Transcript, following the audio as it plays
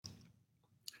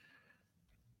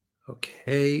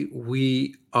Okay,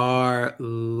 we are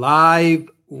live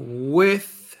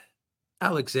with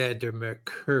Alexander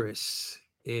Mercouris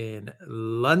in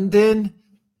London.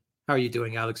 How are you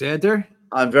doing, Alexander?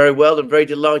 I'm very well and very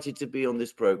delighted to be on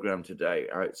this program today.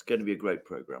 It's going to be a great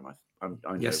program. I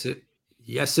know.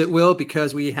 Yes, it will,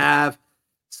 because we have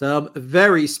some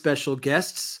very special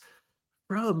guests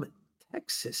from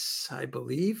Texas, I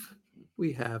believe.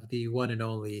 We have the one and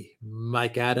only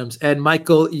Mike Adams and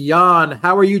Michael Yan.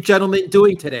 How are you gentlemen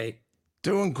doing today?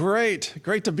 Doing great.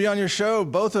 Great to be on your show,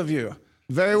 both of you.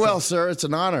 Very well, sir. It's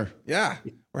an honor. Yeah,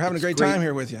 we're having a great great time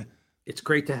here with you. It's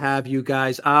great to have you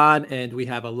guys on, and we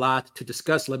have a lot to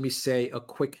discuss. Let me say a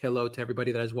quick hello to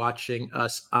everybody that is watching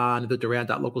us on the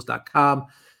Duran.locals.com,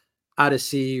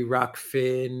 Odyssey,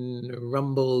 Rockfin,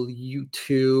 Rumble,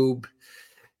 YouTube,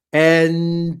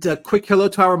 and a quick hello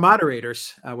to our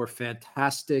moderators, our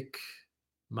fantastic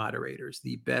moderators,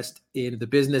 the best in the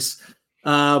business.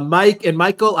 Mike and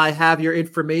Michael, I have your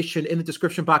information in the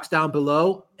description box down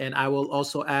below, and I will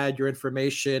also add your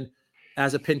information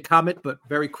as a pinned comment. But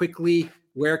very quickly,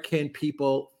 where can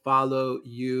people follow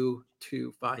you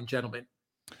to find gentlemen?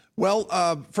 Well,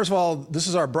 first of all, this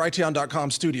is our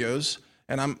Brighteon.com studios,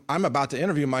 and I'm about to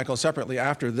interview Michael separately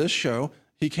after this show.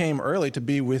 He came early to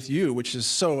be with you, which is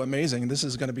so amazing. This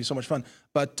is going to be so much fun.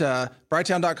 But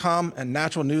Brighteon.com and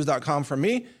naturalnews.com for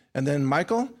me. And then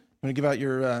Michael, you want to give out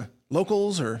your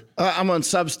locals or? I'm on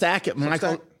Substack at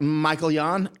Michael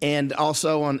Yan, and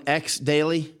also on X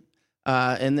Daily.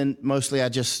 And then mostly I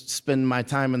just spend my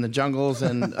time in the jungles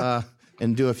and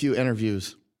do a few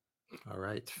interviews. All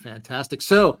right, fantastic.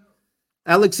 So,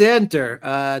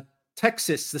 Alexander,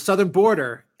 Texas, the southern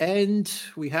border, and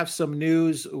we have some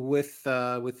news with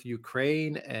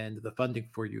Ukraine and the funding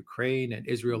for Ukraine and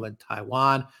Israel and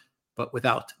Taiwan, but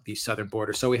without the southern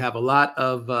border. So we have a lot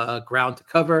of ground to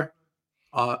cover.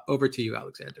 Over to you,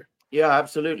 Alexander. Yeah,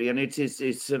 absolutely, and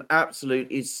it's an absolute.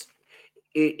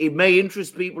 It may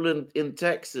interest people in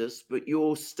Texas, but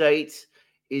your state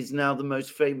is now the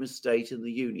most famous state in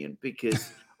the union,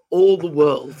 because all the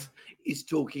world is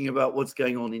talking about what's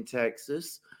going on in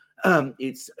Texas.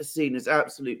 It's seen as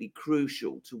absolutely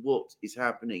crucial to what is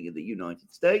happening in the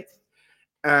United States.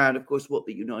 And of course, what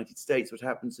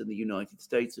happens in the United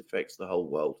States affects the whole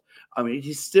world. I mean, it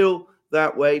is still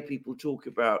that way. People talk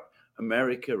about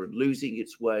America and losing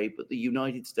its way, but the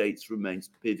United States remains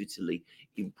pivotally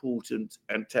important,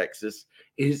 and Texas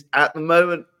is at the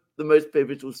moment the most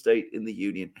pivotal state in the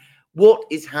union. What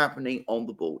is happening on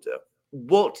the border?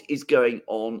 What is going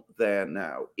on there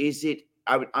now?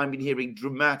 I've been hearing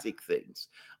dramatic things.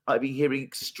 I've been hearing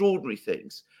extraordinary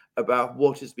things about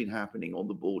what has been happening on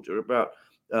the border, about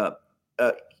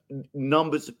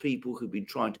numbers of people who've been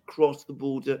trying to cross the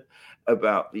border,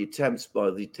 about the attempts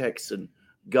by the Texan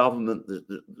government,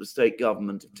 the state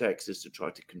government of Texas, to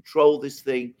try to control this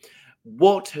thing.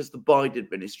 What has the Biden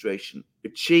administration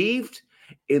achieved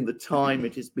in the time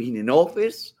it has been in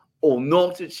office, or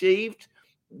not achieved?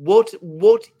 What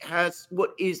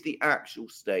is the actual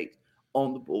state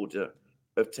on the border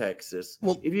of Texas?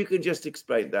 Well, if you can just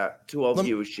explain that to our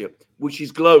viewership, which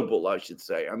is global, I should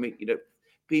say. I mean,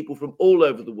 people from all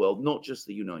over the world, not just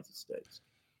the United States.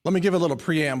 Let me give a little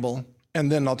preamble, and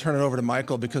then I'll turn it over to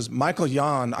Michael, because Michael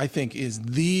Yan, I think, is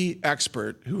the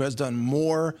expert who has done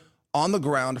more on the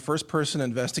ground, first-person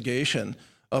investigation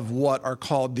of what are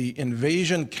called the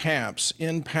invasion camps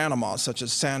in Panama, such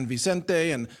as San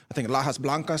Vicente, and I think Lajas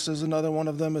Blancas is another one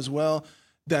of them as well,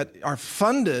 that are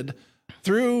funded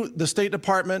through the State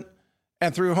Department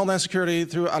and through Homeland Security,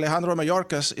 through Alejandro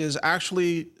Mayorkas, is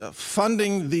actually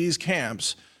funding these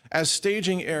camps as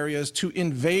staging areas to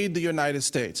invade the United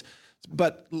States.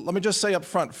 But let me just say up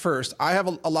front first, I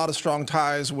have a lot of strong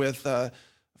ties with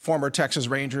former Texas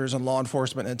Rangers and law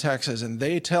enforcement in Texas, and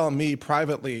they tell me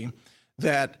privately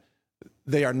that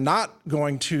they are not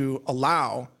going to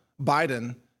allow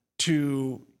Biden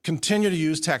to continue to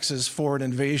use Texas for an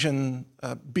invasion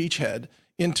beachhead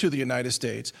into the United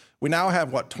States. We now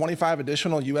have, 25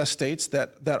 additional U.S. states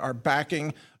that are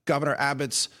backing Governor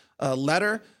Abbott's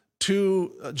letter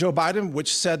to Joe Biden,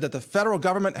 which said that the federal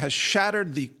government has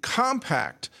shattered the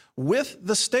compact with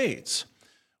the states,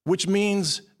 which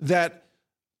means that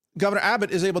Governor Abbott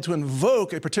is able to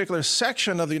invoke a particular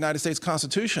section of the United States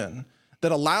Constitution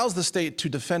that allows the state to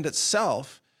defend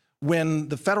itself when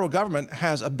the federal government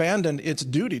has abandoned its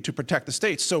duty to protect the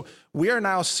states. So we are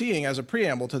now seeing, as a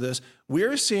preamble to this,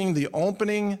 we're seeing the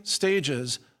opening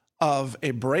stages of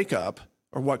a breakup,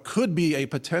 or what could be a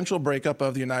potential breakup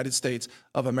of the United States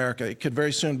of America. It could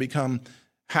very soon become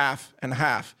half and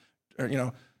half,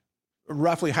 or,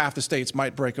 roughly half the states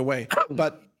might break away.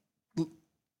 But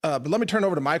But let me turn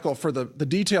over to Michael for the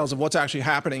details of what's actually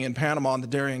happening in Panama and the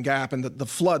Darien Gap and the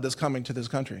flood that's coming to this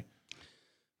country.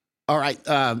 All right.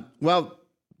 Well,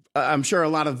 I'm sure a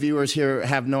lot of viewers here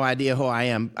have no idea who I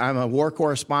am. I'm a war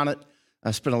correspondent.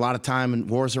 I spent a lot of time in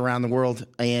wars around the world,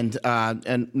 and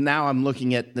now I'm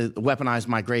looking at the weaponized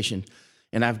migration.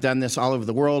 And I've done this all over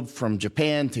the world, from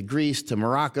Japan to Greece to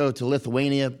Morocco to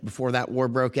Lithuania before that war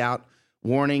broke out,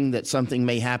 warning that something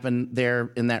may happen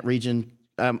there in that region.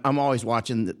 I'm always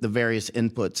watching the various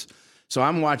inputs. So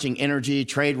I'm watching energy,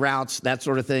 trade routes, that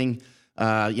sort of thing.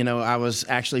 I was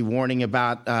actually warning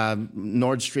about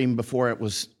Nord Stream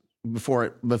before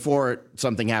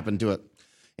something happened to it.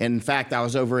 And in fact, I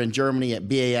was over in Germany at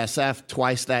BASF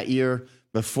twice that year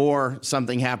before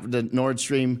something happened to Nord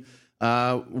Stream,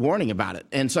 warning about it.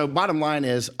 And so bottom line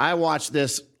is, I watch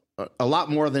this a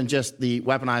lot more than just the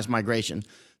weaponized migration.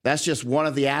 That's just one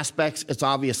of the aspects. It's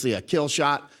obviously a kill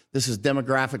shot. This is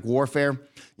demographic warfare.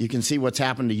 You can see what's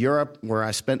happened to Europe, where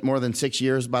I spent more than 6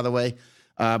 years, by the way.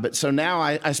 But so now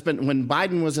I spent, when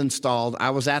Biden was installed,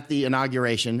 I was at the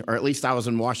inauguration, or at least I was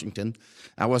in Washington.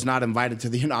 I was not invited to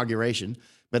the inauguration.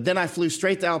 But then I flew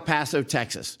straight to El Paso,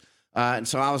 Texas. And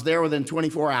so I was there within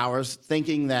 24 hours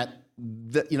thinking that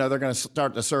they're going to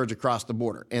start the surge across the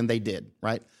border. And they did,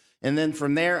 right? And then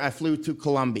from there, I flew to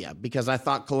Colombia because I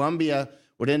thought Colombia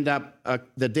would end up,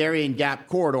 the Darien Gap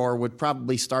corridor would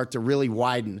probably start to really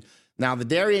widen. Now, the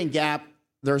Darien Gap,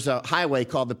 there's a highway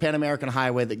called the Pan American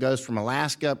Highway that goes from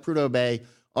Alaska, Prudhoe Bay,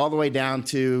 all the way down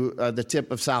to the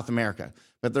tip of South America.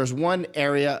 But there's one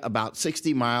area about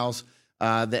 60 miles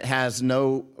that has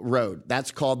no road.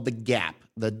 That's called the Gap,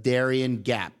 the Darien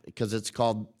Gap, because it's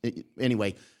called,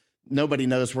 anyway, nobody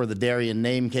knows where the Darien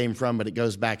name came from, but it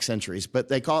goes back centuries. But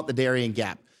they call it the Darien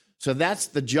Gap. So that's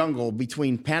the jungle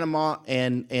between Panama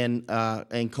and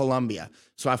Colombia.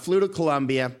 So I flew to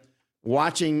Colombia,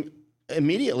 watching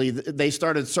immediately they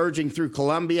started surging through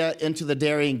Colombia into the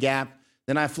Darien Gap.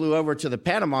 Then I flew over to the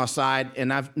Panama side,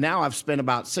 and I've spent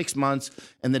about 6 months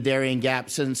in the Darien Gap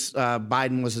since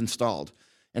Biden was installed.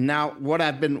 And now what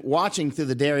I've been watching through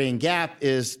the Darien Gap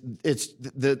is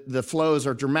the flows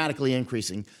are dramatically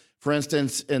increasing. For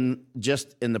instance, in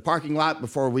the parking lot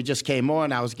before we just came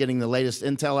on, I was getting the latest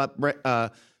intel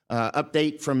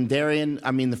update from Darien.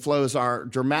 I mean, the flows are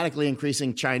dramatically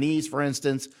increasing. Chinese, for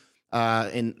instance,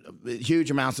 and huge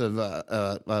amounts of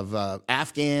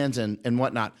Afghans and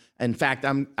whatnot. In fact,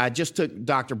 I just took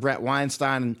Dr. Brett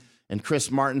Weinstein and Chris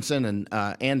Martenson and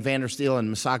Ann Vandersteel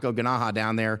and Masako Ganaha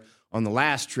down there on the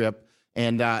last trip.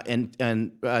 And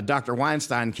Dr.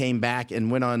 Weinstein came back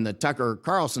and went on the Tucker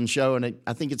Carlson show, and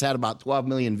I think it's had about 12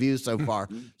 million views so far.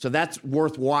 So that's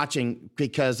worth watching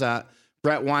because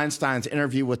Brett Weinstein's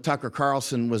interview with Tucker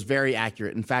Carlson was very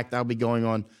accurate. In fact, I'll be going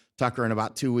on Tucker in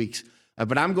about 2 weeks.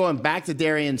 But I'm going back to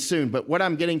Darien soon. But what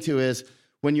I'm getting to is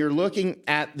when you're looking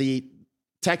at the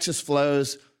Texas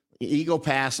flows, Eagle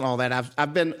Pass, and all that,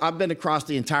 I've been across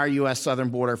the entire U.S.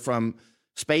 southern border from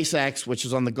SpaceX, which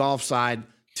is on the Gulf side,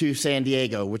 to San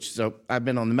Diego, so I've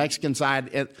been on the Mexican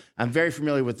side. I'm very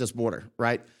familiar with this border,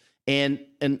 right? And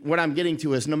what I'm getting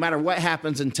to is no matter what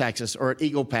happens in Texas or at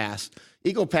Eagle Pass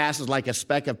is like a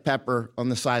speck of pepper on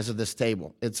the size of this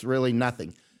table. It's really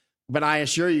nothing. But I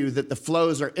assure you that the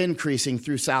flows are increasing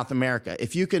through South America.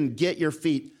 If you can get your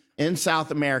feet in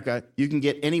South America, you can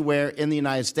get anywhere in the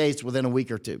United States within a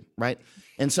week or two, right?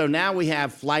 And so now we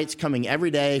have flights coming every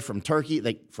day from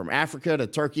Turkey, from Africa to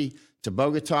Turkey to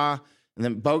Bogota. And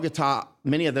then Bogota,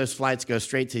 many of those flights go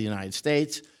straight to the United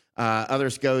States.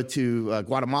 Others go to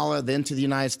Guatemala, then to the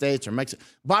United States or Mexico.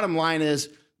 Bottom line is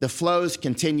the flows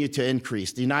continue to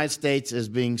increase. The United States is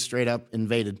being straight up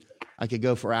invaded. I could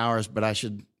go for hours, but I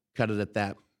should cut it at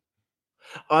that.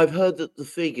 I've heard that the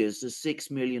figures are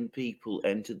 6 million people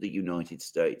entered the United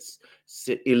States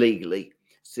illegally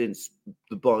since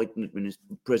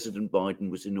President Biden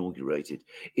was inaugurated.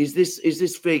 Is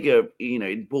this figure,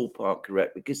 in ballpark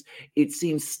correct? Because it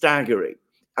seems staggering.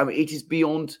 I mean, it is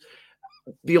beyond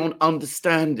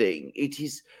understanding. It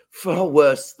is far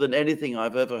worse than anything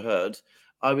I've ever heard.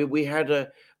 I mean, we had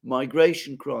a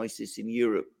migration crisis in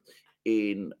Europe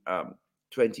in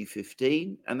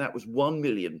 2015, and that was 1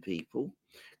 million people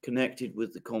connected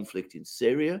with the conflict in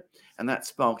Syria, and that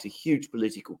sparked a huge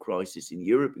political crisis in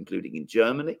Europe, including in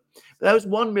Germany. But that was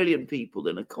 1 million people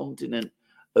in a continent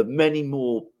of many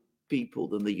more people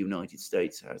than the United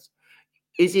States has.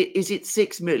 Is it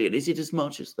 6 million? Is it as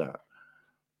much as that?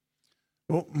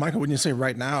 Well, Michael, wouldn't you say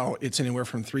right now it's anywhere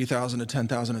from 3,000 to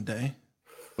 10,000 a day?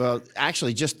 Well,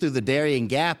 actually, just through the Darien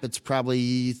Gap, it's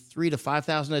probably 3,000 to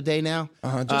 5,000 a day now.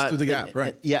 Just through the Gap,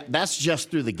 right? Yeah, that's just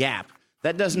through the Gap.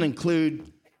 That doesn't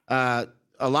include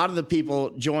a lot of the people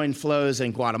join flows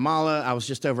in Guatemala. I was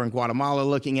just over in Guatemala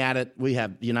looking at it.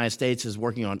 The United States is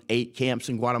working on 8 camps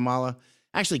in Guatemala.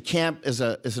 Actually, camp is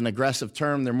an aggressive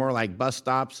term. They're more like bus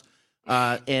stops.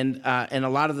 And a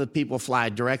lot of the people fly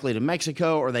directly to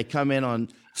Mexico, or they come in on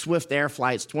Swift air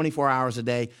flights 24 hours a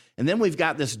day. And then we've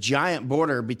got this giant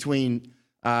border between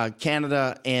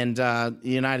Canada and the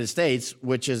United States,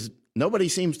 which is nobody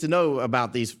seems to know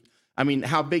about these. I mean,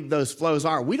 how big those flows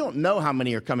are. We don't know how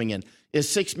many are coming in. Is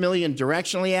 6 million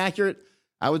directionally accurate?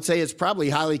 I would say it's probably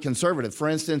highly conservative. For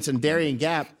instance, in Darien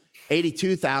Gap,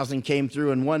 82,000 came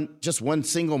through in one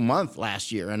single month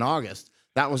last year in August.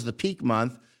 That was the peak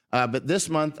month. But this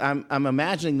month, I'm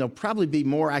imagining there'll probably be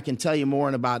more. I can tell you more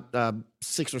in about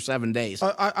 6 or 7 days.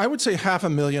 I would say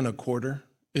 500,000 a quarter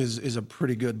is a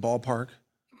pretty good ballpark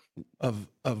of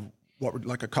what,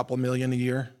 like a couple million a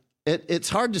year. It's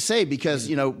hard to say because,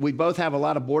 we both have a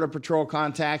lot of Border Patrol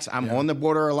contacts. I'm on the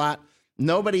border a lot.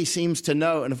 Nobody seems to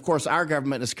know. And of course, our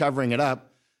government is covering it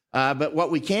up. But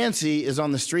what we can see is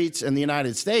on the streets in the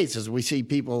United States is we see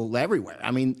people everywhere.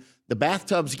 I mean, the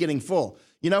bathtub's getting full.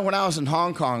 When I was in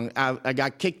Hong Kong, I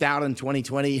got kicked out in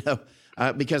 2020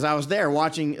 because I was there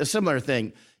watching a similar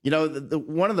thing.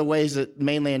 One of the ways that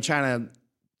mainland China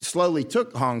slowly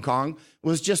took Hong Kong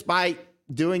was just by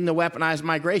doing the weaponized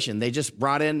migration. They just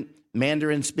brought in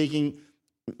Mandarin-speaking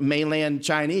mainland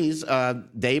Chinese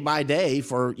day by day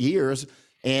for years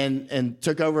and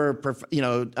took over,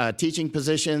 teaching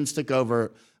positions, took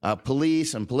over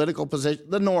police and political positions,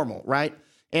 the normal, right?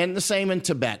 And the same in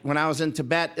Tibet. When I was in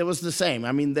Tibet, it was the same.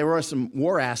 I mean, there were some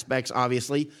war aspects,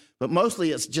 obviously, but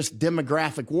mostly it's just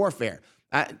demographic warfare.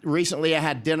 Recently, I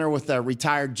had dinner with a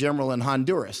retired general in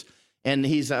Honduras, and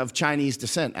he's of Chinese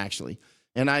descent, actually.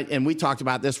 And we talked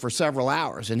about this for several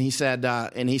hours. And he said,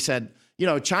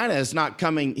 China is not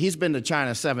coming. He's been to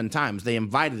China 7 times. They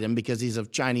invited him because he's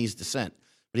of Chinese descent.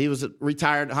 But he was a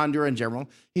retired Honduran general.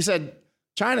 He said,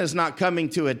 China is not coming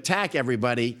to attack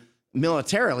everybody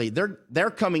militarily.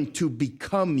 They're coming to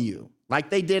become you, like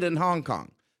they did in Hong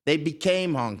Kong. They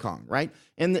became Hong Kong, right?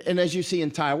 And as you see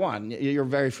in Taiwan, you're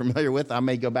very familiar with. I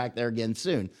may go back there again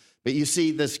soon. But you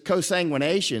see this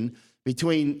consanguination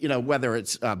between, whether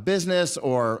it's business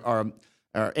or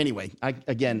anyway,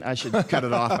 I should cut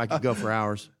it off. I could go for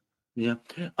hours. Yeah.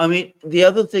 I mean, the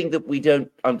other thing that we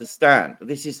don't understand,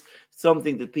 this is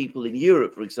something that people in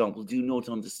Europe, for example, do not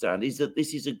understand, is that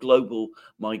this is a global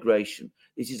migration.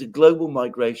 This is a global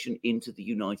migration into the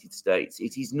United States.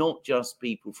 It is not just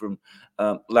people from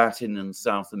Latin and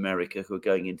South America who are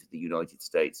going into the United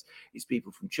States. It's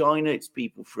people from China. It's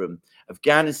people from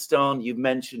Afghanistan. You've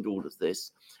mentioned all of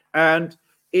this. And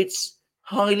it's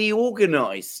highly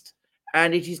organized.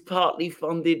 And it is partly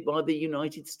funded by the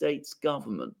United States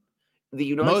government. The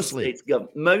United States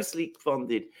government, mostly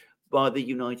funded by the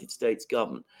United States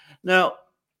government. Now,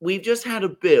 we've just had a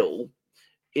bill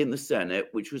in the Senate,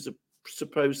 which was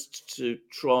supposed to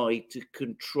try to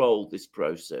control this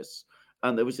process.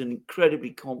 And there was an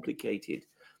incredibly complicated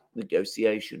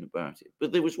negotiation about it.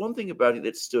 But there was one thing about it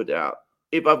that stood out,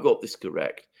 if I've got this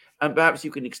correct, and perhaps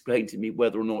you can explain to me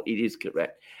whether or not it is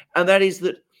correct. And that is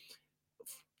that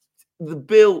the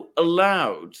bill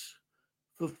allowed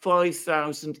for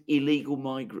 5,000 illegal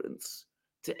migrants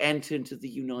to enter into the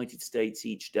United States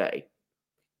each day.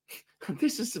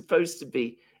 This is supposed to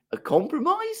be a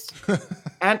compromise?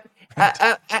 and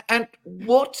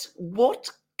what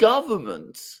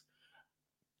government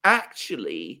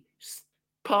actually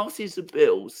passes a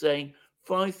bill saying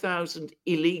 5,000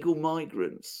 illegal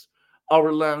migrants are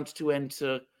allowed to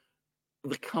enter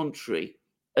the country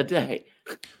a day?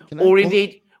 Or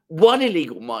indeed, one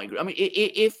illegal migrant. I mean,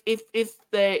 if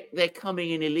they're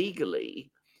coming in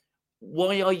illegally,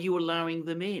 why are you allowing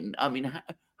them in? I mean,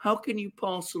 how can you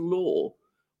pass a law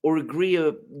or agree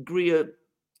a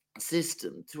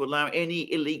system to allow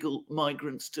any illegal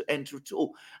migrants to enter at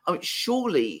all? I mean,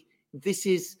 surely this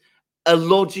is a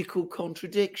logical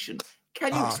contradiction.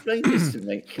 Can you explain this to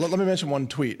me? Let me mention one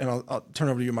tweet, and I'll turn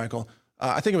over to you, Michael.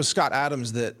 I think it was Scott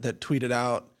Adams that tweeted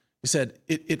out. He said,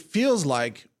 it feels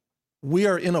like we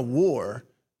are in a war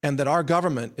and that our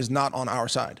government is not on our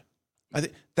side. I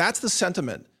think that's the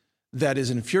sentiment that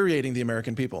is infuriating the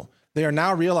American people. They are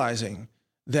now realizing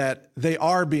that they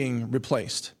are being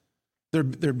replaced. They're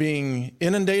being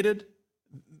inundated.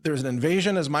 There's an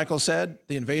invasion, as Michael said.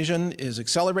 The invasion is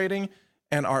accelerating,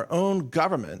 and our own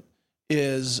government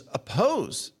is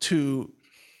opposed to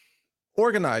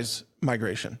organized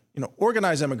migration,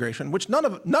 organized immigration, which none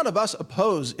of us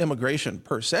oppose immigration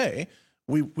per se.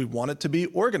 We want it to be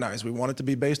organized. We want it to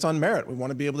be based on merit. We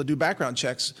want to be able to do background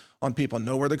checks on people,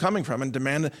 know where they're coming from, and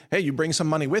demand, hey, you bring some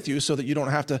money with you so that you don't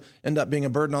have to end up being a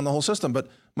burden on the whole system. But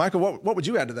Michael, what would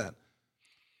you add to that?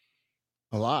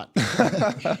 A lot.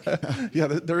 Yeah,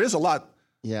 there is a lot.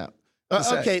 Yeah.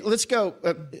 Okay, let's go.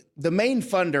 The main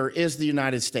funder is the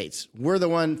United States. We're the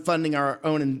one funding our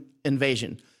own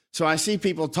invasion. So I see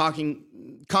people talking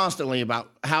constantly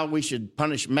about how we should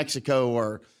punish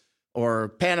Mexico or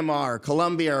Panama or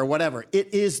Colombia or whatever.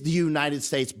 It is the United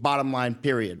States, bottom line,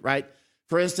 period, right?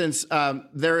 For instance,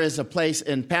 there is a place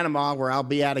in Panama where I'll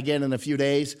be at again in a few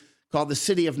days called the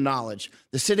City of Knowledge.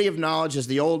 The City of Knowledge is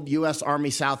the old U.S. Army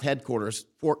South headquarters,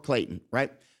 Fort Clayton,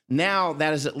 right? Now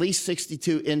that is at least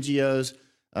 62 NGOs,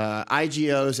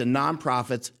 IGOs, and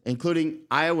nonprofits, including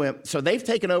IOM. So they've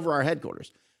taken over our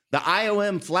headquarters. The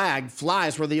IOM flag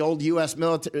flies where the old U.S.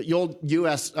 American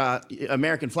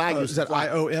flag used is to that fly.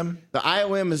 IOM? The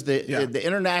IOM is the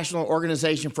International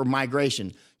Organization for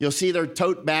Migration. You'll see their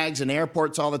tote bags in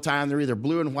airports all the time. They're either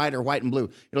blue and white or white and blue.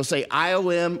 It'll say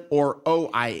IOM or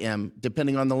OIM,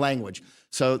 depending on the language.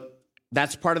 So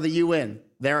that's part of the UN.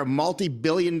 They're a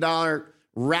multi-billion-dollar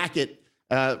racket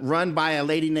run by a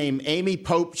lady named Amy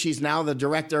Pope. She's now the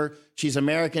director. She's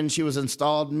American. She was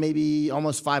installed maybe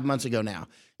almost 5 months ago now.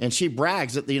 And she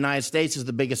brags that the United States is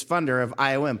the biggest funder of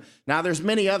IOM. Now, there's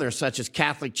many others, such as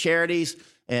Catholic Charities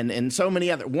and so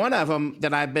many other. One of them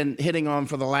that I've been hitting on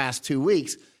for the last 2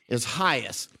 weeks is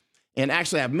HIAS. And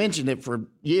actually, I've mentioned it for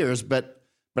years, but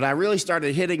I really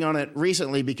started hitting on it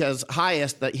recently because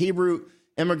HIAS, the Hebrew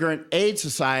Immigrant Aid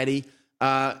Society,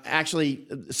 actually,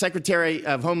 Secretary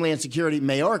of Homeland Security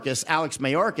Alex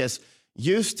Mayorkas,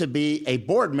 used to be a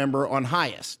board member on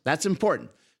HIAS. That's important.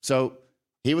 So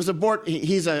he was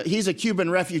he's a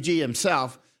Cuban refugee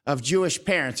himself of Jewish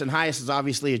parents, and HIAS is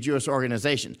obviously a Jewish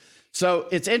organization. So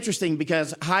it's interesting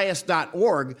because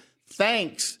HIAS.org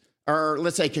thanks, or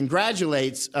let's say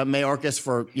congratulates Mayorkas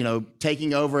for,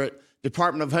 taking over at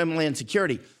Department of Homeland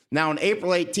Security. Now, on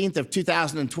April 18th of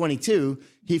 2022,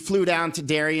 he flew down to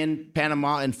Darien,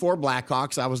 Panama, in 4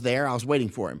 Blackhawks. I was there. I was waiting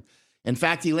for him. In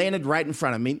fact, he landed right in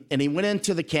front of me, and he went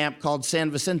into the camp called San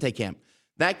Vicente Camp.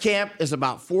 That camp is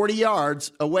about 40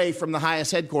 yards away from the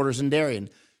HIAS headquarters in Darien.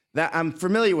 I'm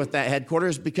familiar with that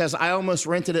headquarters because I almost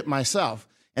rented it myself,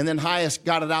 and then HIAS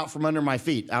got it out from under my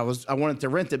feet. I wanted to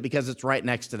rent it because it's right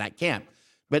next to that camp.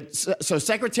 But so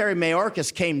Secretary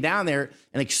Mayorkas came down there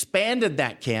and expanded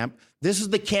that camp. This is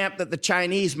the camp that the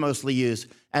Chinese mostly use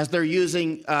as they're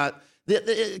using.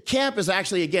 The camp is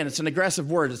actually, again, it's an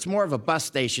aggressive word. It's more of a bus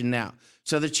station now.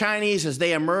 So the Chinese, as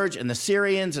they emerge, and the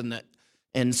Syrians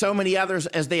and so many others,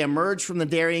 as they emerge from the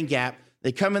Darien Gap,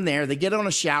 they come in there, they get on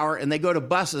a shower, and they go to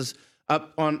buses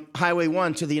up on Highway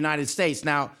 1 to the United States.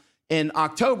 Now, in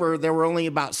October, there were only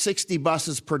about 60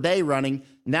 buses per day running.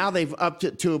 Now they've upped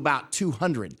it to about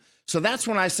 200. So that's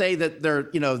when I say that they're,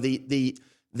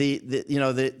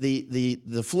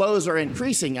 the flows are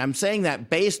increasing. I'm saying that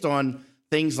based on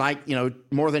things like,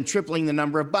 more than tripling the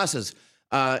number of buses,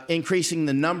 increasing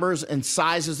the numbers and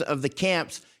sizes of the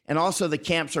camps, and also the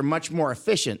camps are much more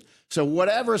efficient. So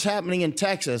whatever's happening in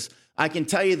Texas, I can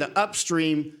tell you the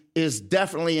upstream is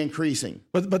definitely increasing.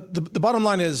 But the bottom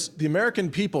line is the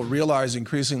American people realize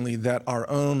increasingly that our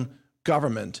own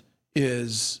government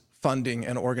is funding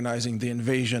and organizing the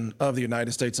invasion of the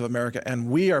United States of America. And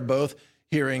we are both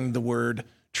hearing the word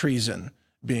treason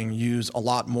being used a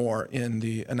lot more in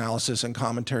the analysis and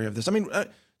commentary of this. I mean,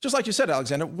 just like you said,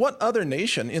 Alexander, what other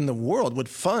nation in the world would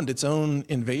fund its own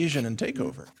invasion and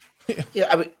takeover?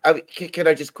 Yeah, I mean, can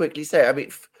I just quickly say,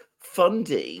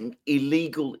 funding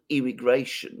illegal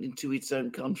immigration into its own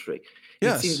country.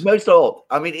 Yes. It seems most odd.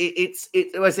 I mean,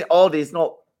 when I say odd, is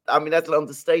not, that's an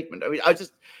understatement. I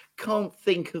just can't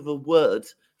think of a word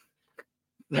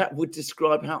that would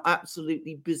describe how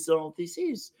absolutely bizarre this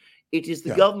is. It is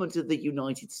the government of the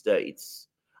United States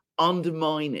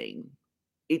undermining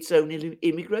its own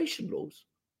immigration laws.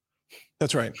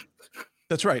 That's right.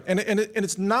 That's right. And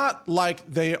it's not like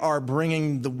they are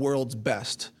bringing the world's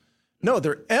best. No,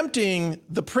 they're emptying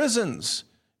the prisons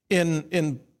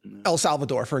in El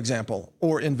Salvador, for example,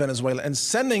 or in Venezuela, and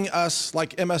sending us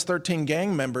like MS-13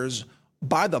 gang members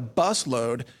by the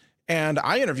busload. And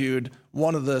I interviewed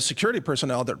one of the security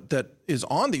personnel that is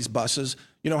on these buses.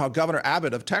 You know how Governor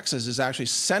Abbott of Texas is actually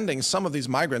sending some of these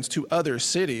migrants to other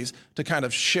cities to kind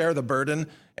of share the burden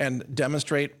and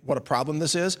demonstrate what a problem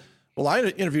this is. Well, I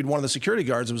interviewed one of the security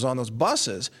guards who was on those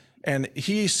buses, and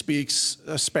he speaks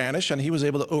Spanish, and he was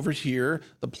able to overhear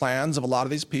the plans of a lot of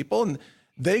these people. And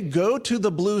they go to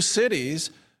the blue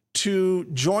cities to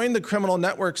join the criminal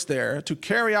networks there, to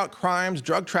carry out crimes,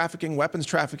 drug trafficking, weapons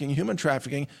trafficking, human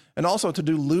trafficking, and also to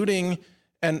do looting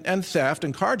and theft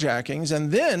and carjackings.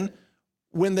 And then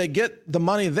when they get the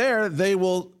money there, they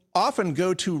will often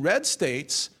go to red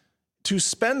states to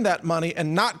spend that money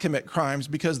and not commit crimes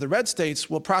because the red states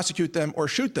will prosecute them or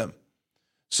shoot them.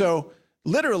 So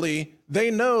literally, they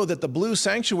know that the blue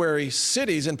sanctuary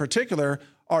cities in particular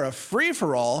are a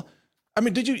free-for-all. I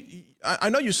mean, I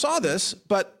know you saw this,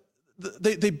 but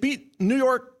they beat New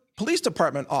York Police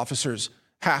Department officers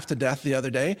half to death the other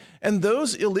day, and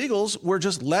those illegals were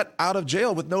just let out of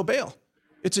jail with no bail.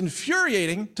 It's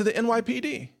infuriating to the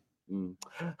NYPD.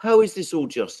 How is this all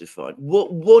justified?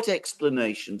 What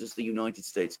explanation does the United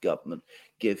States government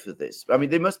give for this? I mean,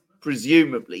 they must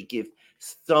presumably give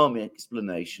some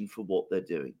explanation for what they're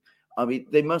doing. I mean,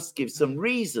 they must give some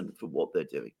reason for what they're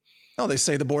doing. No, they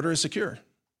say the border is secure.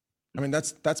 I mean,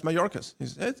 that's Mayorkas.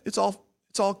 It's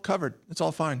all covered. It's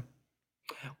all fine.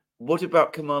 What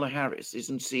about Kamala Harris?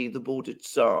 Isn't she the border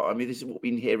czar? I mean, this is what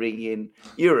we've been hearing in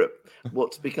Europe.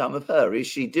 What's become of her? Is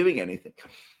she doing anything?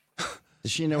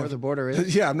 Does she know where the border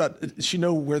is? Yeah, does she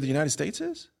know where the United States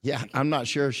is? Yeah, I'm not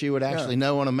sure if she would actually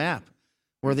know on a map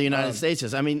where the United States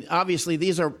is. I mean, obviously,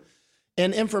 these are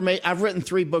information. I've written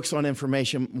 3 books on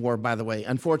information war, by the way.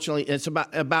 Unfortunately, it's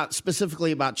about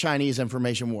specifically about Chinese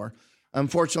information war.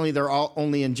 Unfortunately, they're all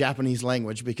only in Japanese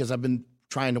language because I've been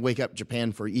trying to wake up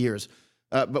Japan for years.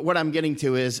 But what I'm getting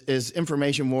to is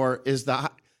information war is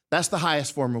that's the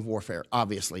highest form of warfare.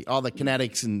 Obviously, all the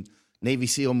kinetics and Navy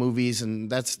SEAL movies, and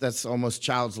that's almost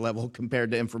child's level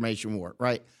compared to information war,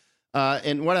 right?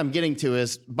 And what I'm getting to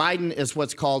is Biden is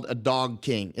what's called a dog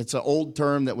king. It's an old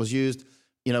term that was used,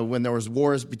 when there was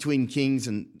wars between kings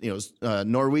and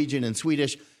Norwegian and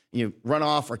Swedish. You run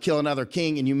off or kill another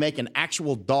king, and you make an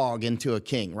actual dog into a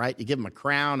king, right? You give him a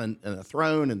crown and a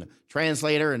throne and a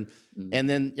translator, and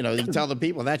then you tell the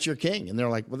people that's your king, and they're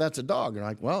like, well, that's a dog. And you're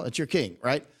like, well, it's your king,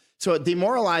 right? So it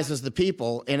demoralizes the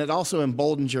people, and it also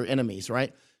emboldens your enemies,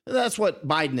 right? That's what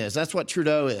Biden is. That's what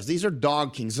Trudeau is. These are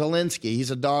dog kings. Zelensky,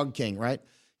 he's a dog king, right?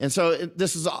 And so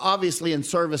this is obviously in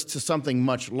service to something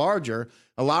much larger.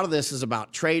 A lot of this is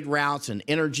about trade routes and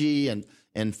energy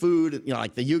and food,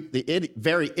 like the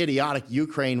very idiotic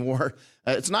Ukraine war.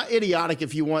 It's not idiotic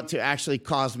if you want to actually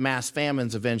cause mass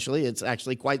famines eventually. It's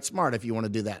actually quite smart if you want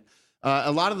to do that.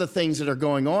 A lot of the things that are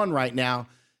going on right now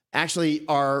actually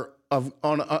are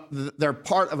they're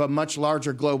part of a much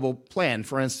larger global plan.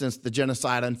 For instance, the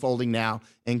genocide unfolding now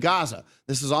in Gaza.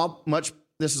 This is all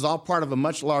part of a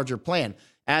much larger plan,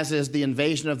 as is the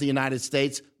invasion of the United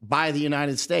States by the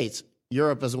United States,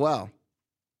 Europe as well.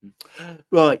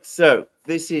 Right. So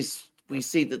we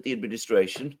see that the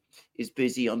administration is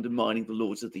busy undermining the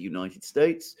laws of the United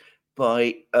States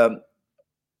by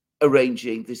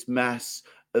arranging this mass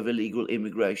of illegal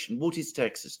immigration. What is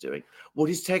Texas doing? What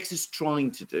is Texas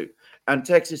trying to do? And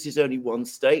Texas is only one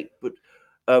state, but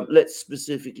let's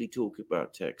specifically talk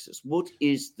about Texas. What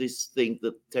is this thing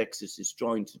that Texas is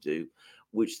trying to do,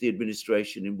 which the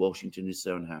administration in Washington is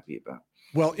so unhappy about?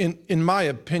 Well, in my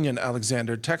opinion,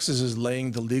 Alexander, Texas is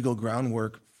laying the legal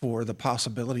groundwork for the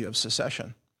possibility of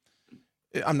secession.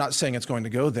 I'm not saying it's going to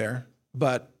go there,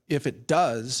 but if it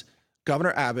does,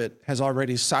 Governor Abbott has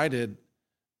already cited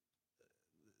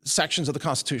sections of the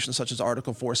Constitution, such as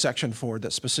Article 4, Section 4,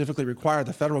 that specifically require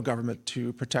the federal government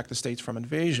to protect the states from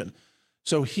invasion.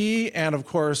 So he and, of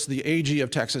course, the AG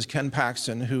of Texas, Ken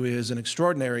Paxton, who is an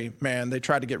extraordinary man, they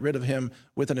tried to get rid of him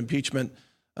with an impeachment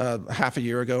half a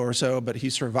year ago or so, but he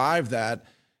survived that.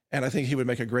 And I think he would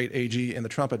make a great AG in the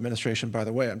Trump administration, by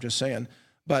the way, I'm just saying.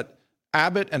 But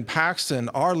Abbott and Paxton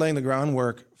are laying the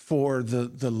groundwork for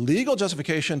the legal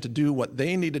justification to do what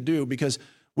they need to do, because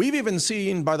we've even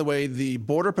seen, by the way, the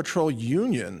Border Patrol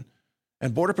Union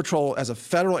and Border Patrol as a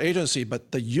federal agency,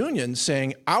 but the union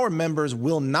saying our members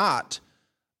will not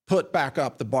put back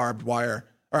up the barbed wire,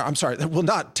 or I'm sorry, will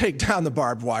not take down the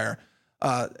barbed wire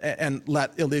and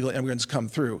let illegal immigrants come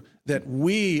through, that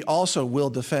we also will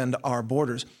defend our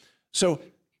borders. So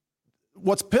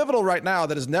what's pivotal right now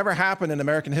that has never happened in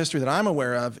American history that I'm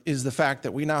aware of is the fact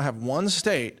that we now have one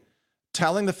state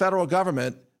telling the federal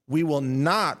government, we will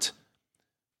not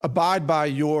abide by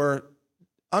your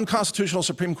unconstitutional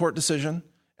Supreme Court decision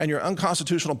and your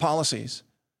unconstitutional policies.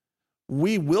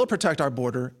 We will protect our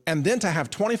border, and then to have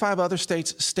 25 other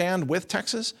states stand with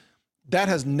Texas, that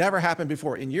has never happened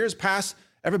before. In years past,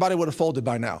 everybody would have folded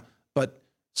by now, but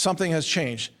something has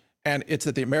changed, and it's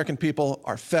that the American people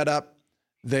are fed up.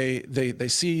 They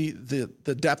see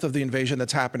the depth of the invasion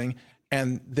that's happening,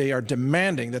 and they are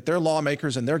demanding that their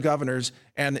lawmakers and their governors,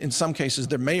 and in some cases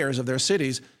their mayors of their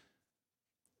cities,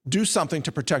 do something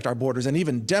to protect our borders. And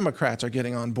even Democrats are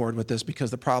getting on board with this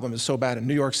because the problem is so bad in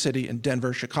New York City, in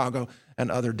Denver, Chicago,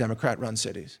 and other Democrat-run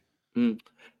cities.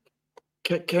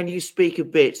 Can you speak a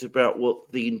bit about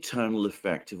what the internal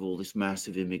effect of all this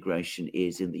massive immigration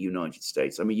is in the United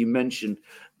States? I mean, you mentioned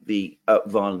the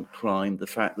violent crime, the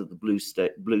fact that the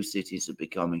blue cities are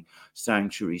becoming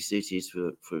sanctuary cities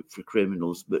for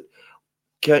criminals. But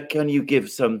can you give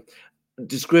some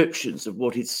descriptions of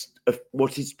what it's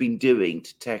been doing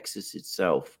to Texas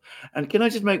itself? And can I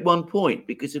just make one point?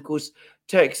 Because, of course,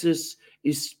 Texas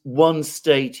is one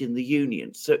state in the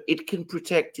union, so it can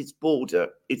protect its border,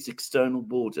 its external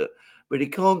border, but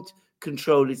it can't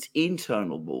control its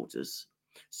internal borders.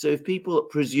 So if people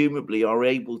presumably are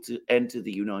able to enter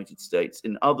the United States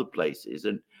in other places,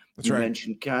 and you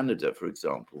mentioned Canada, for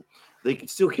example, they can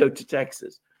still go to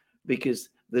Texas because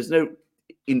there's no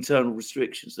internal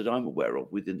restrictions that I'm aware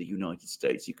of within the United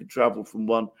States. You can travel from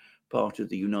one part of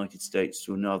the United States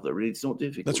to another, and it's not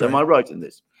difficult. That's right. Am I right in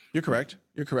this? You're correct.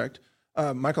 You're correct.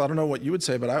 Michael, I don't know what you would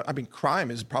say, but I mean,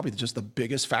 crime is probably just the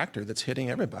biggest factor that's hitting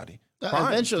everybody.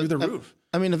 Crime Eventually, through the roof.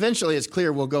 I mean, eventually it's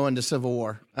clear we'll go into civil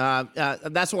war.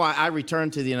 That's why I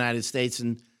returned to the United States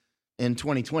in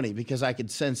 2020, because I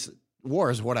could sense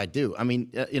war is what I do. I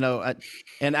mean,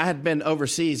 and I had been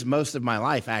overseas most of my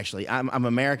life, actually. I'm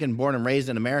American, born and raised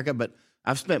in America, but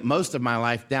I've spent most of my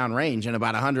life downrange in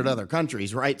about 100 other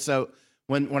countries, right? So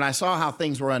when I saw how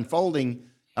things were unfolding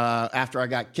after I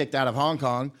got kicked out of Hong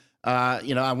Kong,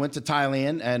 I went to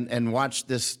Thailand and watched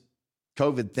this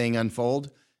COVID thing unfold.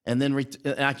 And then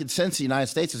I could sense the United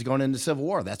States is going into civil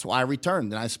war. That's why I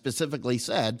returned. And I specifically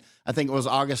said, I think it was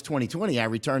August 2020, I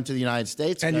returned to the United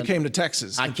States. And you came to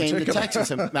Texas. I came to Texas.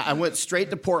 And I went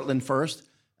straight to Portland first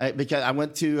because I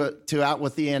went to out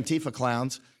with the Antifa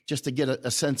clowns just to get a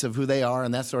sense of who they are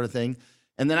and that sort of thing.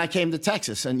 And then I came to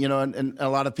Texas. And, and a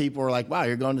lot of people were like, wow,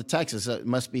 you're going to Texas. It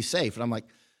must be safe. And I'm like,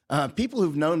 people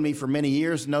who've known me for many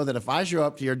years know that if I show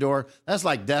up to your door, that's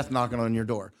like death knocking on your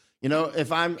door.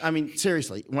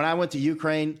 Seriously, when I went to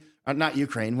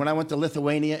when I went to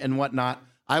Lithuania and whatnot,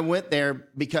 I went there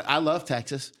because I love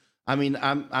Texas.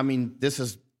 This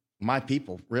is my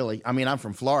people, really. I mean, I'm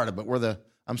from Florida, but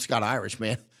I'm Scott-Irish,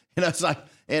 man. It's like,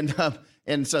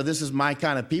 and so this is my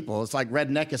kind of people. It's like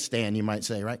redneckistan, you might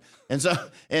say, right? But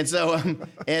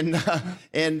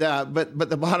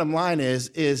the bottom line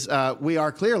is we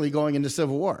are clearly going into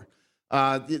civil war.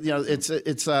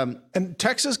 And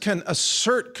Texas can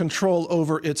assert control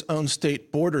over its own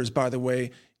state borders, by the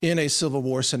way, in a civil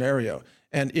war scenario.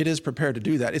 And it is prepared to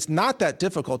do that. It's not that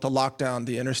difficult to lock down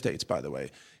the interstates, by the way.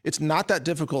 It's not that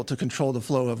difficult to control the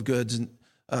flow of goods in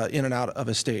and out of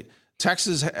a state.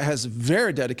 Texas has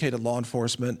very dedicated law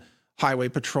enforcement, highway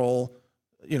patrol,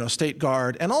 state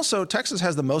guard. And also Texas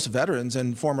has the most veterans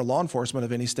and former law enforcement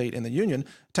of any state in the union.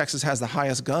 Texas has the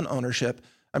highest gun ownership.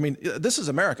 I mean, this is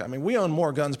America. I mean, we own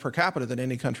more guns per capita than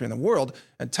any country in the world,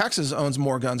 and Texas owns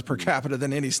more guns per capita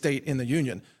than any state in the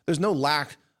union. There's no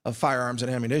lack of firearms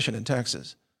and ammunition in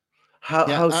Texas.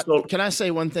 Can I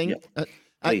say one thing?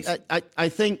 Yeah, I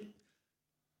think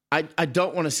I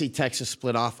don't want to see Texas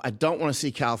split off. I don't want to see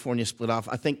California split off.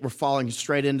 I think we're falling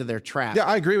straight into their trap. Yeah,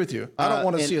 I agree with you. I don't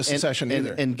want to see a secession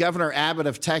either. And Governor Abbott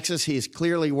of Texas, he is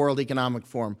clearly World Economic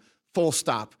Forum. Full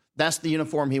stop. That's the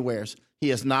uniform he wears.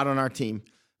 He is not on our team.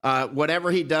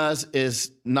 Whatever he does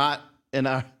is not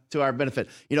to our benefit.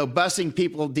 Busing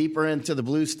people deeper into the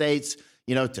blue states,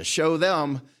 to show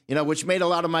them, which made a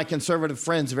lot of my conservative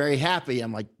friends very happy.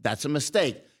 I'm like, that's a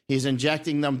mistake. He's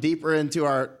injecting them deeper into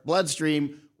our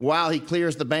bloodstream while he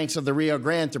clears the banks of the Rio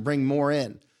Grande to bring more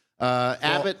in.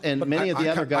 Abbott and many of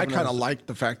the other governors. I kind of like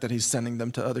the fact that he's sending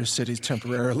them to other cities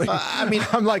temporarily.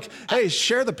 I'm like, hey,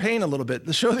 share the pain a little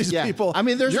bit. Show these people. I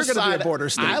mean, there's you're going to be a border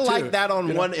state. I like that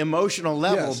on one emotional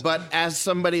level, Yes. But as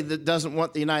somebody that doesn't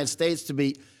want the United States to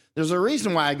be, there's a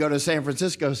reason why I go to San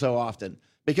Francisco so often,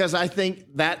 because I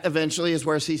think that eventually is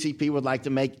where CCP would like to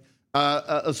make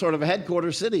a sort of a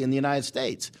headquarters city in the United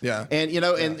States. Yeah. And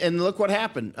and look what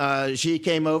happened. She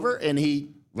came over and he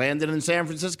landed in San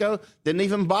Francisco, didn't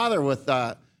even bother with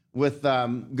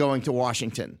going to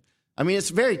Washington. I mean, it's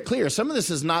very clear. Some of this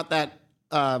is not that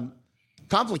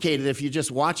complicated if you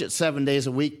just watch it 7 days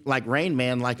a week like Rain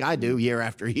Man, like I do year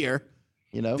after year,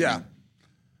 Yeah.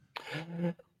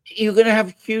 You're going to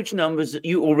have huge numbers.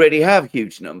 You already have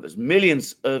huge numbers,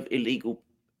 millions of illegal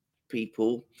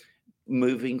people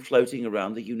floating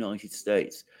around the United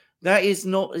States. That is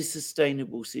not a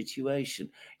sustainable situation.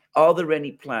 Are there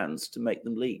any plans to make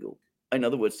them legal? In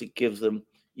other words, to give them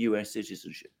U.S.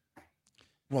 citizenship?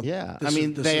 Well, yeah.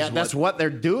 That's what they're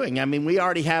doing. I mean, we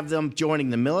already have them joining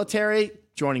the military,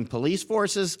 joining police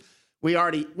forces. we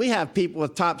have people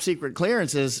with top secret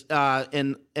clearances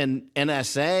in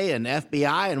NSA and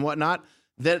FBI and whatnot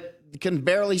that can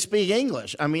barely speak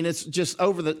English. I mean, it's just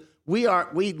we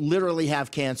literally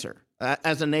have cancer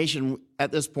as a nation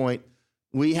at this point.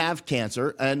 We have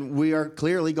cancer, and we are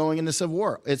clearly going into civil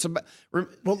war. It's about,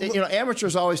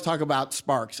 amateurs always talk about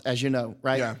sparks, as you know,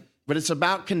 right? Yeah. But it's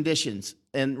about conditions.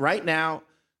 And right now,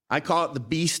 I call it the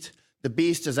beast. The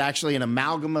beast is actually an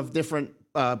amalgam of different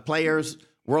players.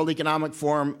 World Economic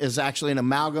Forum is actually an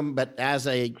amalgam, but as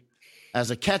a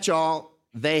catch-all,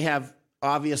 they have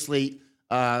obviously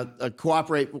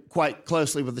cooperate quite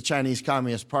closely with the Chinese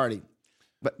Communist Party.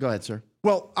 But go ahead, sir.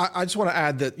 Well, I just want to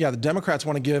add that, the Democrats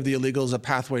want to give the illegals a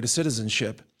pathway to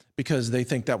citizenship because they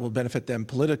think that will benefit them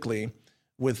politically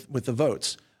with the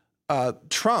votes.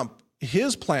 Trump,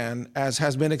 his plan, as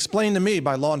has been explained to me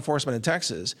by law enforcement in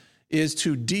Texas, is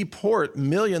to deport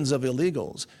millions of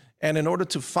illegals. And in order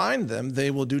to find them, they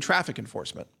will do traffic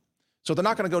enforcement. So they're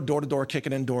not going to go door to door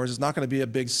kicking in doors. It's not going to be a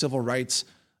big civil rights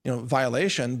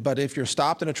violation. But if you're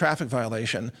stopped in a traffic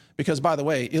violation, because by the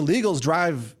way, illegals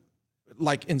drive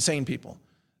like insane people.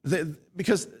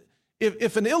 Because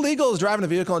if an illegal is driving a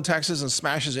vehicle in Texas and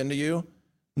smashes into you,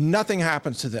 nothing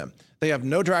happens to them. They have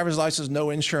no driver's license,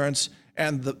 no insurance,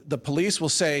 and the police will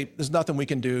say, there's nothing we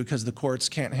can do because the courts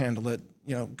can't handle it.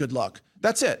 Good luck.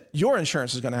 That's it. Your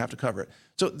insurance is going to have to cover it.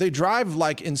 So they drive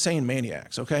like insane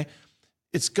maniacs, okay?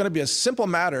 It's going to be a simple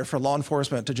matter for law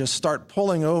enforcement to just start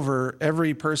pulling over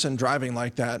every person driving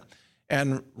like that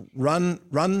and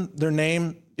run their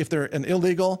name. If they're an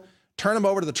illegal, turn them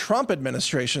over to the Trump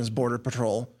administration's Border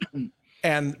Patrol,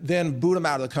 and then boot them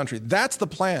out of the country. That's the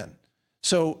plan.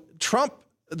 So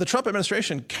the Trump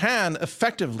administration can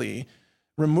effectively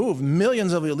remove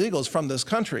millions of illegals from this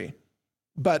country.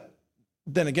 But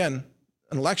then again,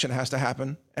 an election has to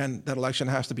happen, and that election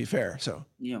has to be fair. So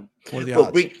what are the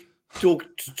odds?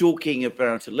 Talking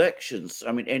about elections,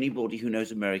 I mean, anybody who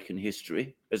knows American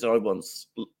history, as I once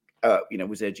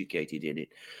was educated in it,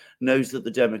 knows that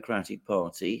the Democratic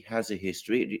Party has a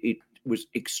history. It was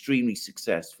extremely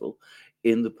successful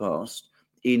in the past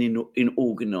in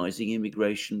organizing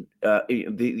immigration,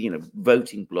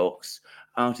 voting blocks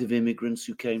out of immigrants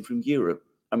who came from Europe.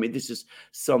 I mean, this is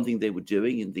something they were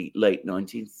doing in the late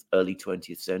 19th, early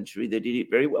 20th century. They did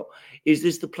it very well. Is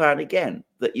this the plan again?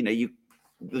 That,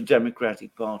 the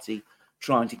Democratic Party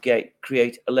trying to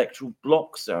create electoral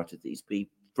blocks out of these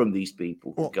people, from these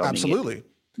people? Well, absolutely.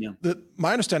 Yeah.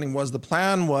 My understanding was the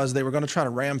plan was they were going to try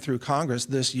to ram through Congress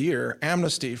this year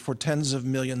amnesty for tens of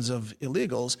millions of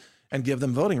illegals and give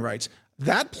them voting rights.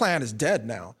 That plan is dead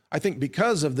now, I think,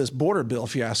 because of this border bill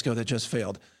fiasco that just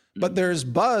failed. But there's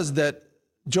buzz that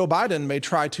Joe Biden may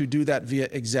try to do that via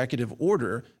executive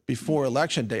order before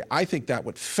Election Day. I think that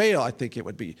would fail. I think it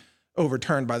would be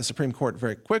overturned by the Supreme Court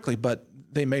very quickly, but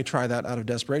they may try that out of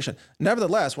desperation.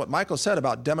 Nevertheless, what Michael said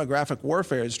about demographic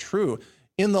warfare is true.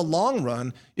 In the long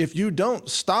run, if you don't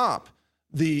stop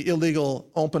the illegal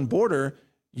open border,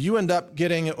 you end up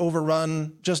getting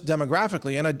overrun just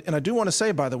demographically. And I do want to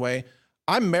say, by the way,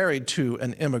 I'm married to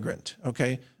an immigrant,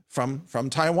 okay, from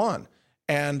Taiwan.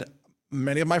 And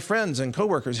many of my friends and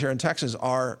coworkers here in Texas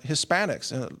are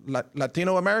Hispanics,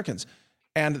 Latino Americans,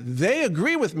 and they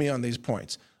agree with me on these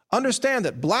points. Understand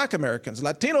that Black Americans,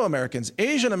 Latino Americans,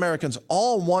 Asian Americans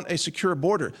all want a secure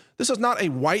border. This is not a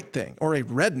white thing or a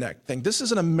redneck thing. This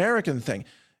is an American thing.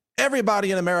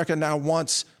 Everybody in America now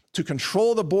wants to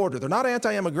control the border. They're not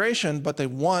anti-immigration, but they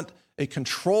want a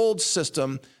controlled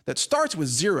system that starts with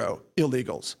zero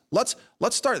illegals. Let's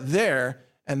start there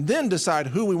and then decide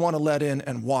who we want to let in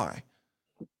and why.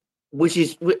 Which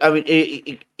is, I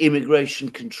mean, immigration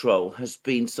control has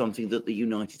been something that the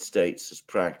United States has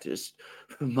practiced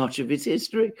for much of its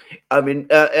history. I mean,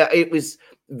 it was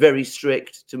very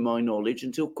strict, to my knowledge,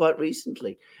 until quite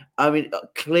recently. I mean,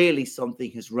 clearly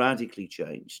something has radically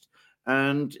changed,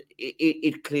 and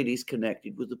it clearly is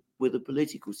connected with the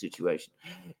political situation.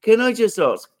 Can I just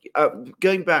ask,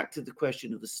 going back to the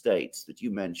question of the states that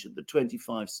you mentioned, the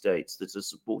 25 states that are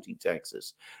supporting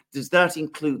Texas, does that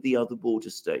include the other border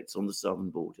states on the southern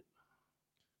border?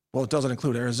 Well, it doesn't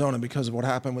include Arizona because of what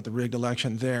happened with the rigged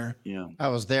election there. Yeah, I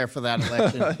was there for that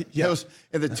election. Yeah. It was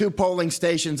in the two polling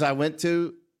stations I went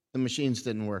to, the machines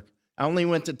didn't work. I only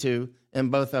went to two, and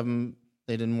both of them,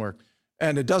 they didn't work.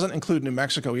 And it doesn't include New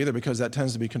Mexico either because that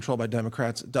tends to be controlled by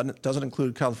Democrats. It doesn't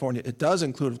include California. It does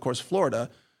include, of course, Florida.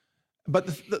 But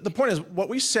the point is, what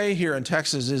we say here in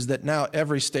Texas is that now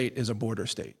every state is a border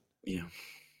state. Yeah.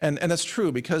 And that's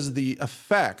true because the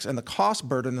effects and the cost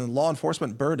burden and the law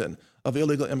enforcement burden of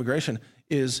illegal immigration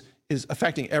is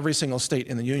affecting every single state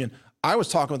in the union. I was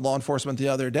talking with law enforcement the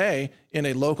other day in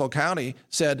a local county,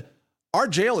 said, our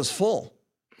jail is full.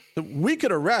 We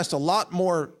could arrest a lot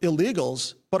more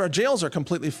illegals, but our jails are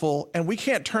completely full, and we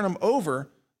can't turn them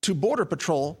over to Border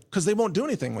Patrol because they won't do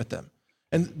anything with them.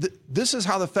 And this is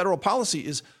how the federal policy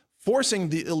is forcing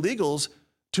the illegals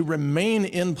to remain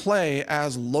in play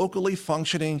as locally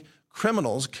functioning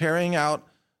criminals carrying out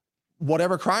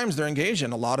whatever crimes they're engaged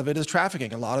in. A lot of it is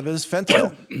trafficking. A lot of it is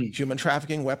fentanyl, human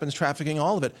trafficking, weapons trafficking,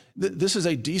 all of it. This is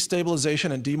a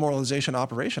destabilization and demoralization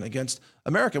operation against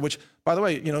America, which, by the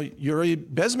way, Yuri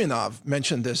Bezmenov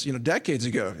mentioned this, decades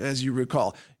ago, as you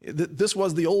recall. This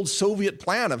was the old Soviet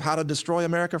plan of how to destroy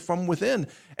America from within.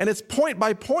 And it's point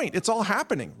by point. It's all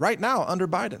happening right now under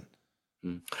Biden.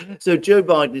 So Joe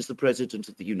Biden is the president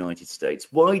of the United States.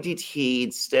 Why did he,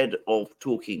 instead of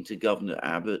talking to Governor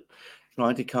Abbott,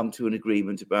 trying to come to an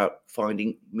agreement about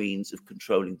finding means of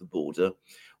controlling the border,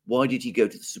 why did he go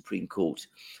to the Supreme Court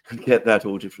and get that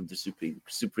order from the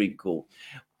Supreme Court?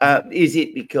 Is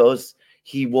it because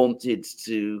he wanted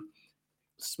to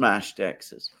smash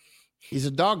Texas? He's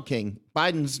a dog king.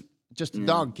 Biden's just a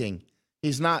dog king.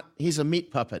 He's a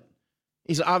meat puppet.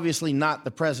 He's obviously not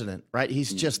the president, right?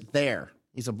 He's just there.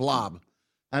 He's a blob.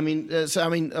 I mean,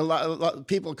 a lot of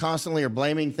people constantly are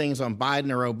blaming things on Biden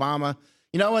or Obama.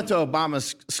 I went to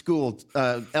Obama's school,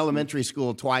 elementary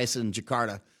school, twice in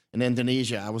Jakarta in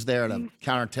Indonesia. I was there at a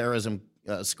counterterrorism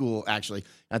school, actually.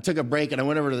 I took a break and I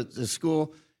went over to the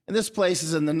school. And this place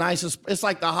is in the nicest, it's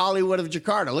like the Hollywood of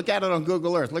Jakarta. Look at it on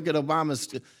Google Earth. Look at Obama's.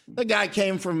 The guy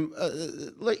came from,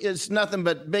 it's nothing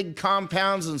but big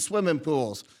compounds and swimming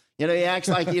pools. He acts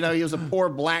like, he was a poor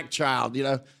black child,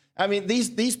 I mean,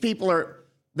 these people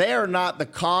they're not the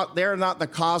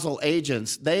causal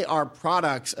agents. They are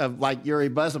products of, like Yuri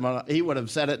Bezmenov. He would have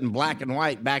said it in black and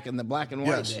white back in the black and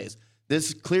white days. This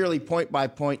is clearly point by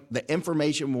point. The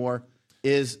information war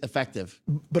is effective.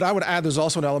 But I would add there's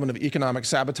also an element of economic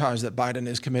sabotage that Biden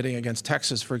is committing against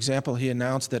Texas. For example, he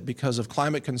announced that because of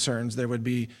climate concerns, there would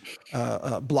be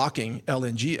blocking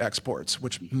LNG exports,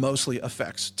 which mostly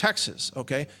affects Texas,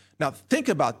 okay? Now, think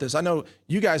about this. I know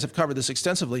you guys have covered this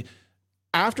extensively.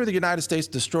 After the United States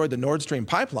destroyed the Nord Stream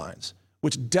pipelines,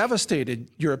 which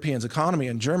devastated Europeans' economy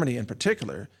and Germany in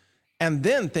particular, and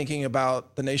then thinking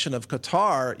about the nation of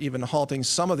Qatar even halting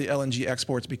some of the LNG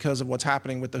exports because of what's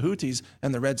happening with the Houthis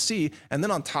and the Red Sea. And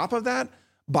then on top of that,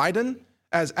 Biden,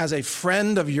 as a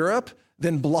friend of Europe,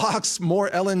 then blocks more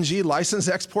LNG license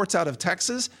exports out of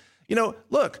Texas.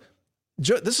 Look,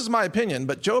 this is my opinion,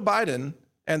 but Joe Biden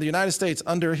and the United States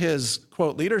under his,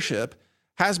 quote, leadership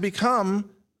has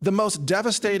become the most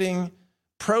devastating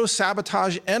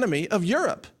pro-sabotage enemy of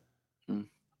Europe.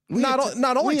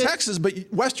 Not only Texas, but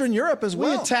Western Europe as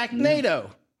well. We attacked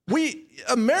NATO.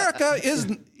 America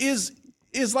is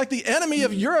like the enemy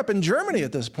of Europe and Germany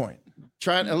at this point.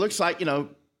 It looks like,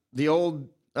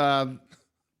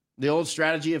 the old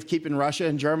strategy of keeping Russia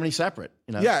and Germany separate.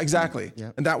 Yeah, exactly.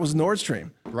 Yeah. And that was Nord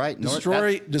Stream. Right.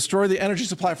 Destroy the energy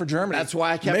supply for Germany. That's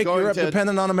why I kept Make going Europe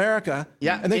dependent on America.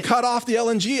 Yeah. And then cut off the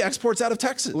LNG exports out of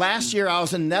Texas. Last year, I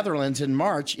was in Netherlands in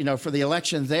March, for the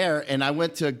election there, and I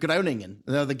went to Groningen,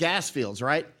 the gas fields,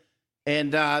 right?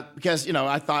 And because,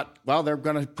 I thought, well, they're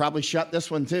going to probably shut this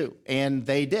one too. And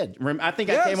they did. I think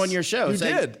I came on your show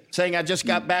saying I just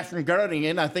got back from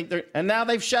Groningen. And now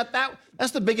they've shut that.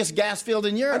 That's the biggest gas field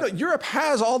in Europe. I know, Europe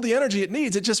has all the energy it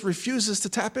needs. It just refuses to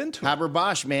tap into it.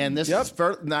 Haber-Bosch, man. This is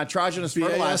nitrogenous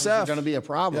fertilizer is going to be a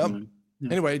problem.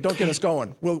 Yep. Anyway, don't get us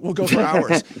going. We'll go for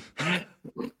hours.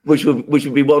 Which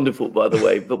would be wonderful, by the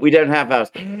way, but we don't have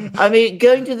ours. I mean,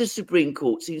 going to the Supreme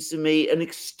Court seems to me an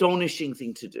astonishing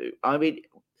thing to do. I mean,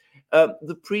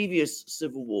 the previous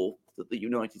civil war that the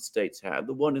United States had,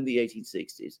 the one in the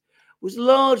 1860s, was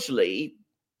largely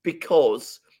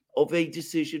because of a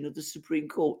decision of the Supreme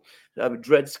Court.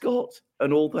 Dred Scott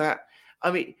and all that. I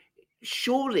mean,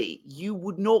 surely you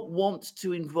would not want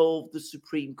to involve the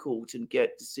Supreme Court and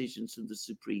get decisions from the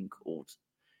Supreme Court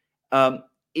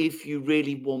if you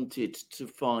really wanted to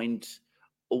find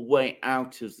a way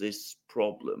out of this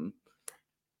problem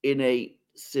in a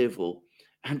civil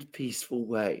and peaceful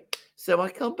way. So I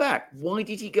come back. Why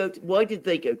did they go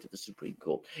to the Supreme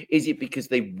Court? Is it because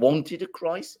they wanted a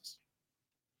crisis?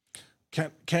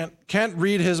 Can't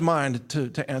read his mind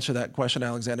to answer that question,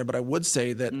 Alexander, but I would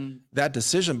say that that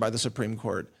decision by the Supreme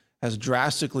Court has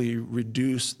drastically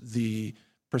reduced the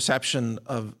perception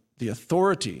of the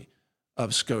authority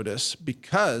of SCOTUS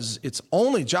because its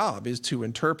only job is to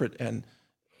interpret and,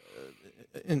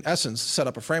 in essence, set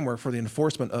up a framework for the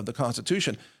enforcement of the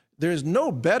Constitution. There is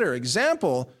no better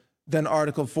example than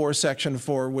Article 4, Section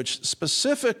 4, which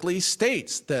specifically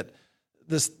states that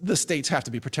the states have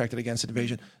to be protected against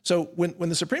invasion. So when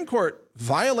the Supreme Court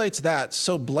violates that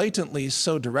so blatantly,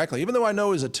 so directly, even though I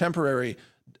know is a temporary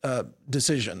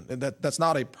decision, that's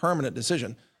not a permanent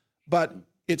decision, but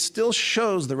it still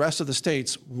shows the rest of the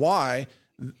states why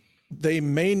they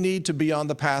may need to be on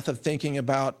the path of thinking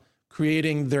about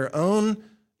creating their own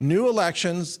new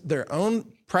elections, their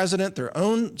own president, their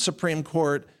own Supreme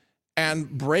Court, and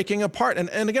breaking apart.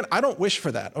 And again, I don't wish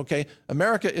for that, okay?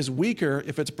 America is weaker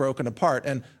if it's broken apart.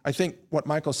 And I think what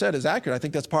Michael said is accurate. I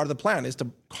think that's part of the plan, is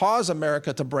to cause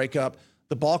America to break up,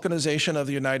 the balkanization of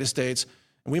the United States.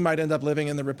 And we might end up living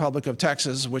in the Republic of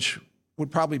Texas, which would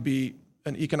probably be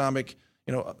an economic,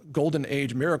 golden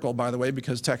age miracle, by the way,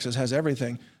 because Texas has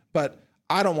everything. But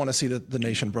I don't want to see the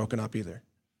nation broken up either.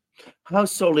 How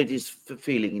solid is the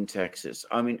feeling in Texas?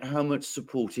 I mean, how much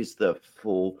support is there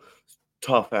for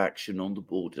tough action on the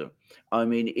border? I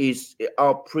mean,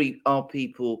 how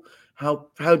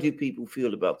do people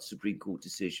feel about the Supreme Court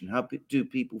decision? How do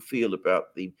people feel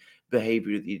about the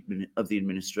behavior of the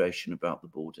administration about the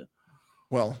border?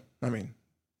 Well, I mean,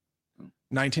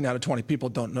 19 out of 20 people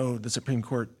don't know the Supreme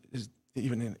Court is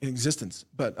even in existence,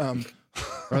 but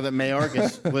or that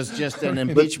Mayorkas was just in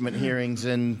impeachment hearings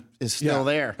and is still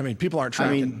there. I mean, people aren't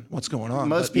tracking what's going on.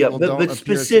 Most people don't. But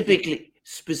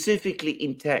specifically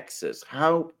in Texas,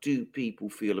 how do people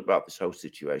feel about this whole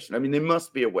situation? I mean, they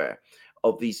must be aware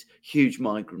of these huge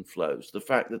migrant flows, the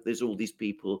fact that there's all these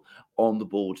people on the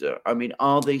border. I mean,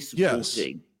 are they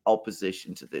supporting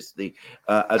opposition to this?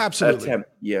 Absolutely. Attempt?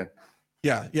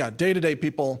 Yeah. Day-to-day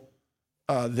people,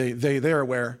 they're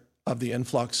aware of the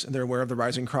influx, and they're aware of the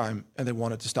rising crime, and they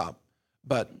want it to stop.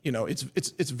 But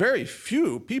it's very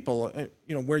few people,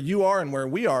 where you are and where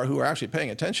we are, who are actually paying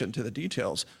attention to the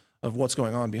details of what's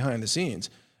going on behind the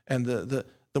scenes. And the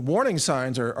warning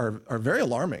signs are very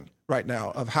alarming right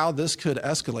now of how this could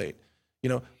escalate.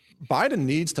 Biden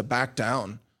needs to back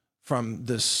down from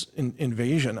this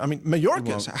invasion. I mean,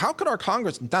 Mayorkas, how could our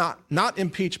Congress not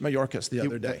impeach Mayorkas the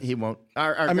other day? He won't.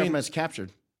 Our government's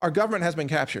captured. Our government has been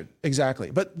captured, exactly.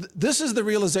 But this is the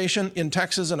realization in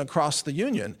Texas and across the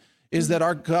union, is that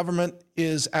our government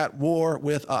is at war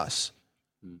with us.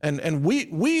 And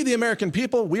we, the American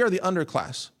people, we are the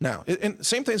underclass now. And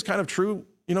same thing is kind of true,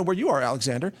 where you are,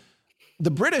 Alexander.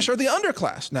 The British are the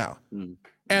underclass now.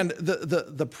 And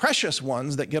the precious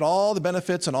ones that get all the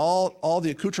benefits and all the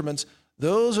accoutrements,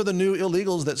 those are the new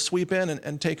illegals that sweep in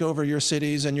and take over your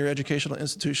cities and your educational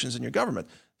institutions and your government.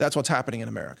 That's what's happening in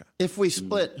America. If we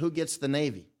split, who gets the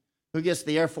Navy? Who gets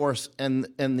the Air Force and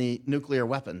the nuclear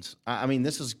weapons? I mean,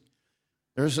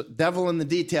 there's a devil in the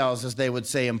details, as they would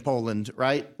say in Poland,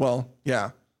 right? Well,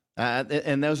 yeah.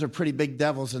 And those are pretty big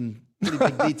devils and pretty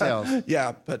big details.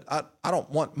 Yeah, but I don't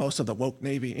want most of the woke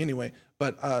Navy anyway.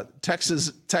 But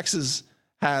Texas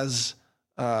has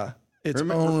its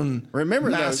own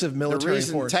massive military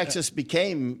force. The reason Texas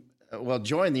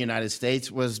joined the United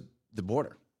States was the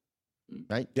border,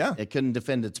 right? Yeah. It couldn't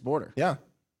defend its border. Yeah.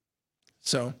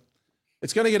 So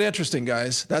it's going to get interesting,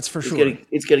 guys. That's for sure.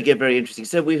 It's going to get very interesting.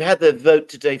 So we've had the vote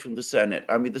today from the Senate.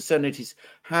 I mean, the Senate is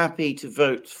happy to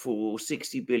vote for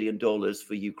 $60 billion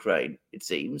for Ukraine, it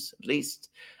seems. At least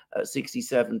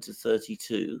 67 to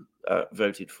 32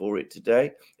 voted for it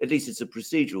today. At least it's a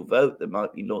procedural vote. There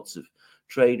might be lots of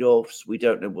trade-offs. We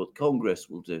don't know what Congress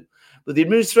will do. But the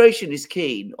administration is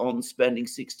keen on spending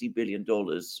 $60 billion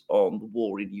on the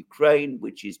war in Ukraine,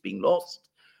 which is being lost,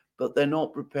 but they're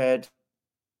not prepared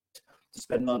to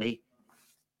spend money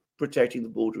protecting the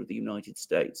border of the United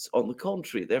States. On the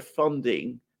contrary, they're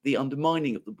funding the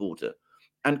undermining of the border.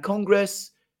 And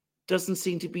Congress doesn't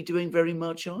seem to be doing very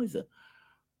much either.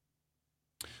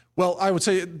 Well, I would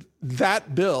say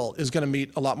that bill is going to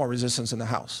meet a lot more resistance in the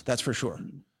House. That's for sure.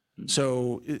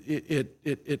 So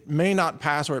it may not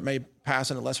pass, or it may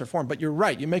pass in a lesser form. But you're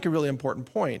right. You make a really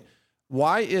important point.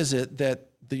 Why is it that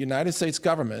the United States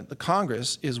government, the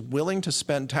Congress, is willing to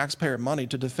spend taxpayer money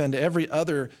to defend every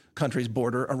other country's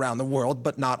border around the world,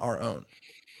 but not our own?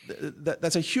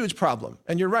 That's a huge problem.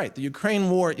 And you're right. The Ukraine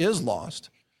war is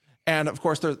lost. And of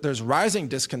course, there's rising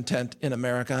discontent in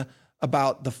America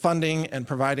about the funding and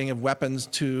providing of weapons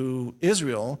to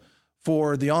Israel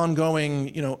for the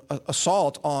ongoing,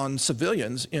 assault on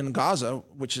civilians in Gaza,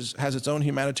 which has its own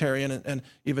humanitarian and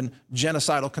even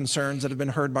genocidal concerns that have been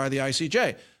heard by the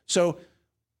ICJ. So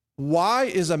why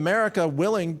is America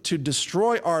willing to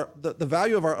destroy the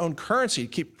value of our own currency,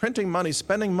 keep printing money,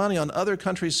 spending money on other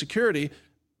countries' security,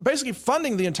 basically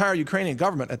funding the entire Ukrainian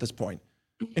government at this point,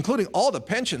 including all the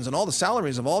pensions and all the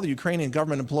salaries of all the Ukrainian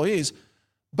government employees?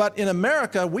 But in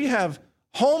America, we have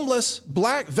homeless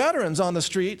black veterans on the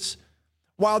streets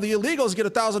while the illegals get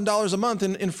 $1,000 a month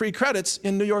in free credits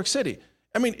in New York City.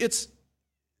 I mean, it's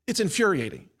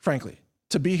infuriating, frankly,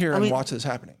 to be here and watch this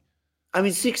happening. I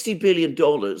mean, $60 billion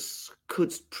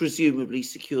could presumably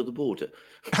secure the border.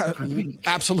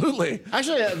 Absolutely.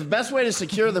 Actually, the best way to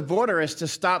secure the border is to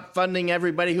stop funding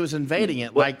everybody who's invading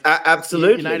it, Well, like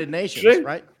absolutely. the United Nations, True.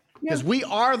 right? Because we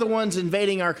are the ones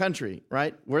invading our country,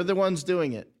 right? We're the ones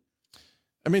doing it.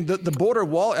 I mean, the border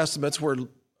wall estimates were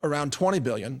around 20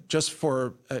 billion just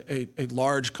for a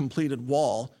large completed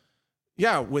wall.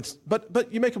 Yeah,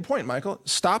 but you make a point, Michael.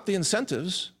 Stop the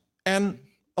incentives, and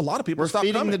a lot of people We're stop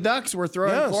feeding coming. the ducks. We're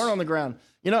throwing corn on the ground.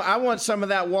 You know, I want some of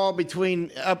that wall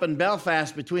up in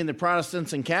Belfast between the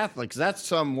Protestants and Catholics. That's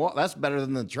some wall. That's better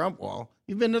than the Trump wall.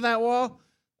 You've been to that wall?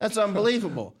 That's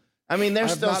unbelievable. I mean,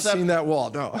 there's still not seen that wall.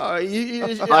 No, I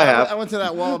have. I went to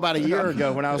that wall about a year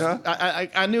ago when I was. Yeah?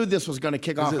 I knew this was going to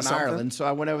kick off in something? Ireland, so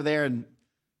I went over there and.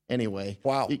 Anyway,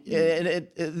 Wow.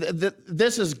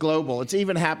 This is global. It's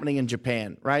even happening in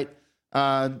Japan, right?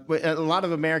 A lot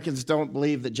of Americans don't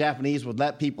believe that Japanese would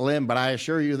let people in, but I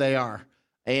assure you they are.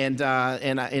 And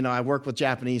I work with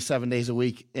Japanese 7 days a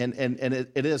week, and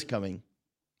it is coming.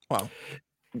 Wow.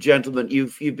 Gentlemen,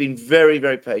 you've been very,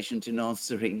 very patient in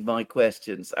answering my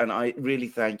questions, and I really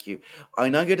thank you.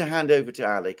 I'm now going to hand over to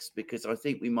Alex because I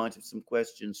think we might have some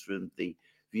questions from the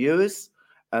viewers.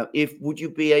 Would you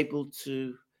be able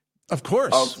to? Of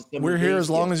course. We're here as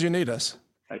long as you need us.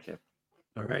 Okay.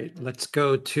 All right, let's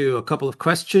go to a couple of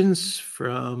questions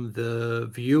from the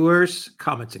viewers,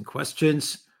 comments and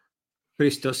questions.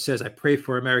 Christos says, I pray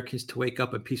for Americans to wake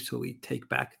up and peacefully take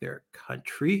back their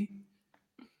country.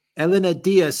 Elena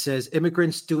Diaz says,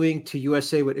 immigrants doing to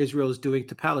USA what Israel is doing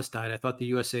to Palestine. I thought the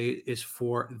USA is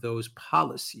for those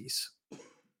policies.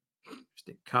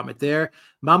 Interesting comment there.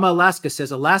 Mama Alaska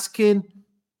says, Alaskan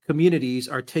communities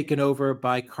are taken over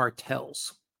by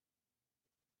cartels.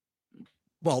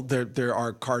 Well, there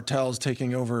are cartels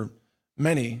taking over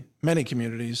many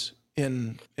communities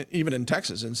even in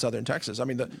Texas, in southern Texas. I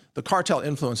mean, the cartel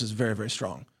influence is very, very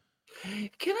strong.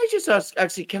 Can I just ask?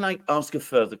 Actually, can I ask a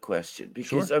further question?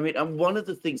 Because Sure. I mean, one of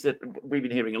the things that we've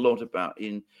been hearing a lot about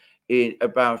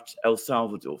about El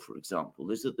Salvador, for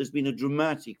example, is that there's been a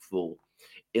dramatic fall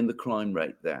in the crime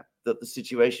rate there. That the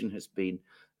situation has been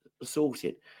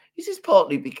sorted. Is this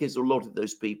partly because a lot of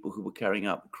those people who were carrying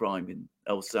out the crime in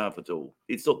El Salvador,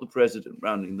 it's not the president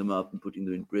rounding them up and putting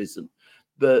them in prison,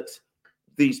 but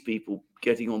these people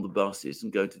getting on the buses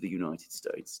and going to the United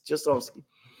States? Just asking.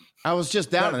 I was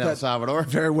just down in El Salvador.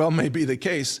 Very well may be the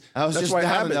case. I was just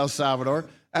down in El Salvador.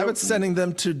 Abbott's sending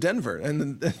them to Denver,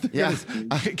 and they're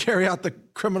gonna carry out the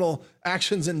criminal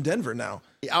actions in Denver now.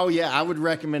 Oh, yeah. I would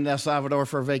recommend El Salvador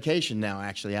for a vacation now,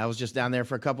 actually. I was just down there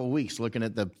for a couple of weeks looking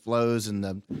at the flows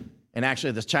and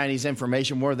actually the Chinese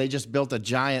Information War. They just built a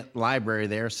giant library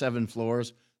there, 7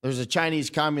 floors. There's a Chinese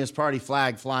Communist Party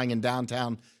flag flying in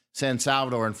downtown San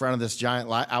Salvador in front of this giant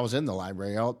I was in the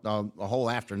library a whole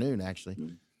afternoon, actually.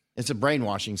 It's a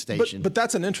brainwashing station. But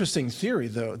that's an interesting theory,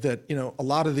 though, that a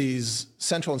lot of these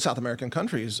Central and South American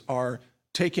countries are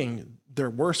taking their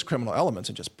worst criminal elements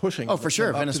and just pushing. Oh, for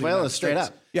sure. Venezuela is straight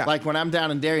up. Yeah. Like when I'm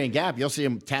down in Darien Gap, you'll see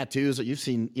them tattoos. You've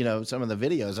seen, some of the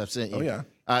videos I've sent you. Oh, yeah.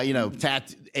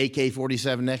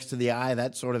 AK-47 next to the eye,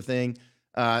 that sort of thing.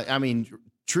 I mean,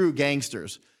 true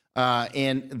gangsters.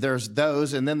 And there's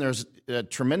those, and then there's a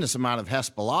tremendous amount of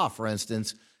Hezbollah, for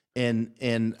instance, in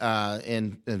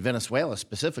Venezuela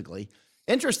specifically.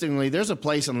 Interestingly, there's a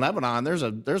place in Lebanon. There's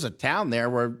a town there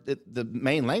where the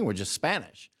main language is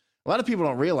Spanish. A lot of people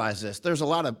don't realize this. There's a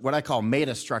lot of what I call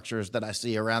meta structures that I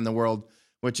see around the world,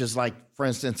 which is like, for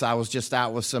instance, I was just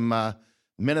out with some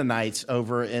Mennonites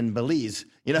over in Belize.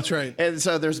 That's right. And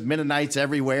so there's Mennonites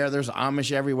everywhere. There's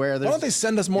Amish everywhere. Why don't they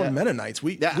send us more Mennonites?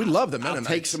 We love the Mennonites.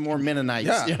 I'll take some more Mennonites.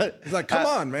 Yeah. It's like, come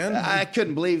on, man. I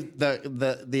couldn't believe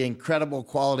the incredible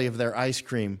quality of their ice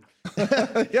cream.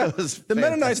 The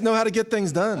Mennonites know how to get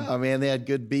things done. Oh man, they had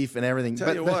good beef and everything.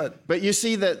 But you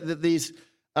see that these.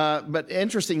 But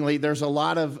interestingly, there's a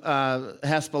lot of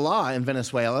Hezbollah in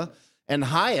Venezuela, and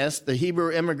HIAS, the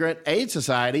Hebrew Immigrant Aid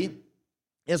Society,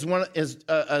 is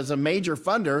a major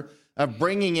funder of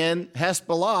bringing in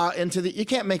Hezbollah into the. You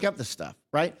can't make up this stuff,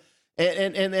 right?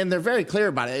 And they're very clear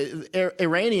about it.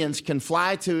 Iranians can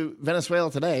fly to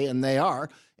Venezuela today, and they are,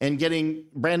 and getting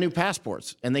brand new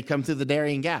passports, and they come through the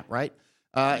Darien Gap, right?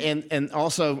 And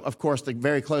also, of course, the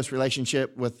very close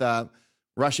relationship with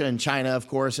Russia and China, of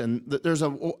course, and there's a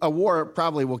war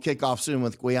probably will kick off soon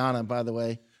with Guyana, by the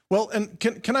way. Well, and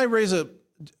can I raise a?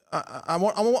 I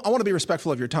want to be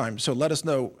respectful of your time, so let us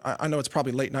know. I know it's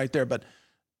probably late night there, but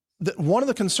one of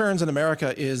the concerns in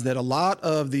America is that a lot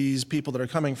of these people that are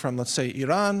coming from, let's say,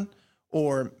 Iran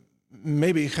or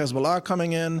maybe Hezbollah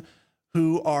coming in,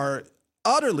 who are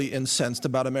utterly incensed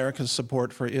about America's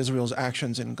support for Israel's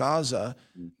actions in Gaza,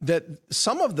 that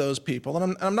some of those people,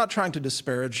 and I'm not trying to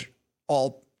disparage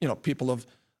all people of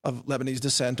Lebanese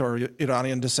descent or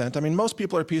Iranian descent. I mean, most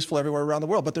people are peaceful everywhere around the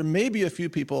world, but there may be a few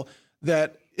people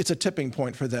that it's a tipping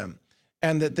point for them,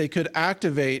 and that they could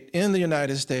activate in the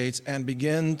United States and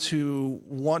begin to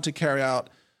want to carry out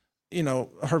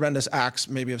horrendous acts,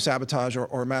 maybe of sabotage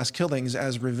or mass killings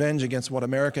as revenge against what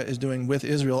America is doing with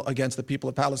Israel against the people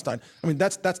of Palestine. I mean,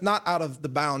 that's not out of the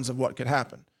bounds of what could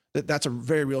happen. That's a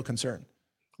very real concern.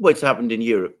 Well, it's happened in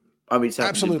Europe. I mean, it's happened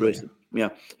Absolutely. in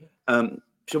Britain. Yeah.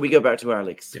 Shall we go back to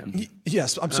Alex? Yeah.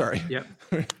 Yes, I'm sorry. Yeah.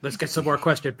 Let's get some more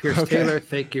questions. Pierce Okay. Taylor,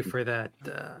 thank you for that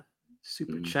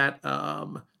super chat.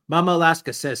 Mama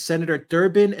Alaska says Senator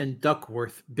Durbin and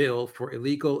Duckworth bill for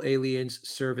illegal aliens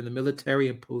serve in the military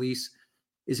and police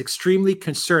is extremely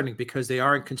concerning because they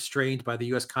aren't constrained by the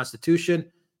U.S. Constitution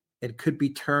and could be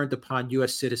turned upon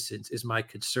U.S. citizens. Is my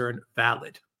concern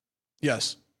valid?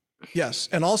 Yes.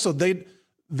 And also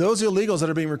those illegals that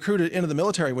are being recruited into the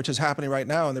military, which is happening right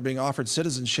now, and they're being offered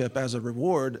citizenship as a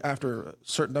reward after a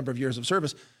certain number of years of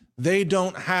service, they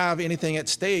don't have anything at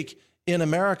stake in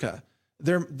America.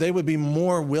 They would be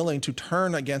more willing to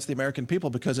turn against the American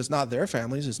people because it's not their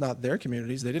families, it's not their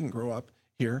communities. They didn't grow up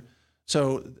here.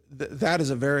 So that is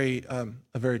a very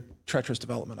treacherous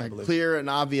development, I believe. Clear and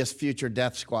obvious future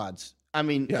death squads. I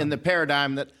mean, in the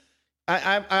paradigm that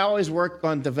I always work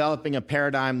on developing a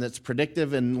paradigm that's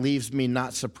predictive and leaves me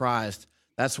not surprised.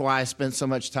 That's why I spent so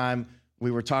much time. We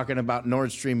were talking about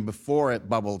Nord Stream before it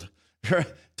bubbled,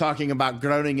 talking about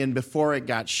Groningen before it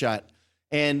got shut,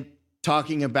 and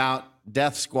talking about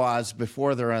death squads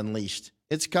before they're unleashed.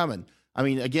 It's coming. I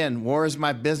mean, again, war is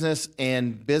my business,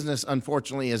 and business,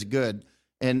 unfortunately, is good.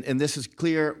 And this is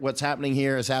clear. What's happening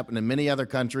here has happened in many other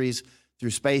countries through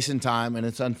space and time, and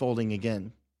it's unfolding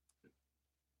again.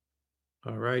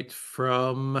 All right.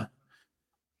 From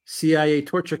CIA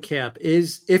torture camp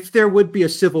if there would be a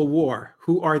civil war,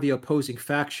 who are the opposing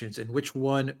factions and which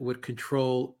one would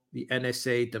control the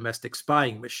NSA domestic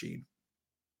spying machine?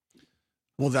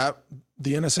 Well,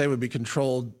 the NSA would be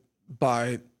controlled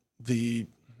by the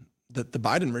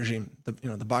Biden regime. The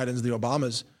Bidens, the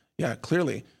Obamas. Yeah,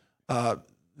 clearly,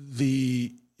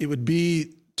 it would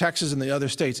be Texas and the other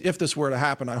states. If this were to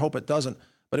happen, I hope it doesn't,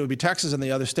 but it would be Texas and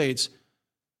the other states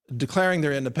declaring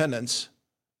their independence,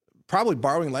 probably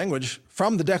borrowing language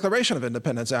from the Declaration of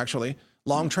Independence, actually,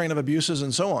 long train of abuses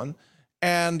and so on.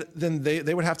 And then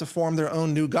they would have to form their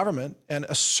own new government and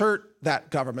assert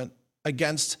that government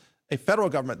against a federal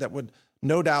government that would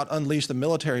no doubt unleash the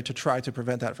military to try to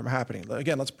prevent that from happening.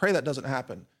 Again, let's pray that doesn't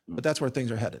happen, but that's where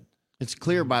things are headed. It's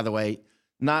clear, by the way,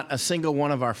 not a single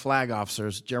one of our flag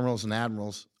officers, generals and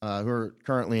admirals who are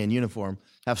currently in uniform,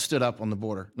 have stood up on the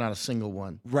border. Not a single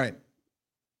one. Right.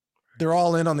 They're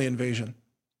all in on the invasion.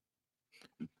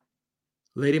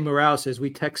 Lady Morale says,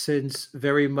 we Texans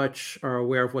very much are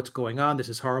aware of what's going on. This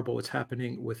is horrible what's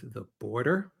happening with the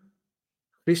border.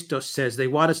 Christos says, they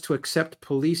want us to accept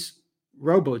police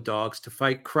robo-dogs to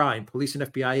fight crime. Police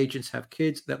and FBI agents have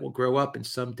kids that will grow up and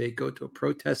someday go to a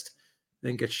protest,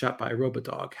 then get shot by a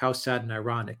robo-dog. How sad and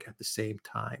ironic at the same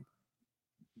time.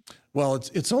 Well,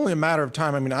 it's only a matter of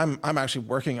time. I mean, I'm actually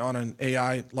working on an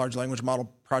AI large language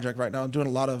model project right now. I'm doing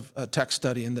a lot of tech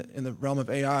study in the realm of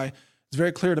AI. It's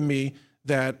very clear to me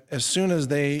that as soon as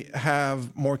they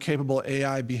have more capable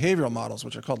AI behavioral models,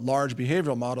 which are called large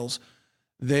behavioral models,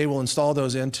 they will install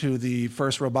those into the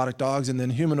first robotic dogs and then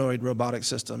humanoid robotic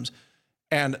systems.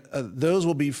 And those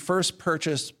will be first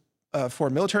purchased for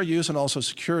military use and also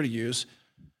security use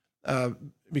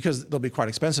because they'll be quite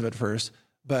expensive at first.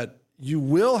 But you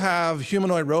will have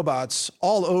humanoid robots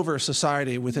all over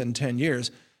society within 10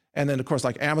 years. And then, of course,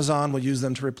 like Amazon will use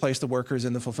them to replace the workers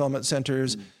in the fulfillment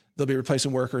centers. They'll be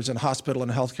replacing workers in hospital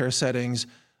and healthcare settings.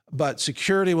 But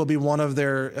security will be one of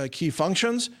their key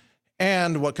functions.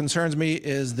 And what concerns me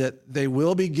is that they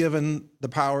will be given the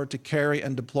power to carry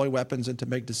and deploy weapons and to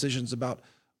make decisions about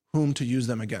whom to use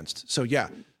them against. So yeah,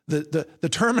 the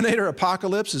Terminator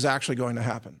apocalypse is actually going to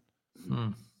happen.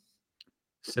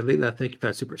 Selila, thank you for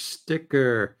that super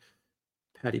sticker.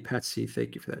 Patty Patsy,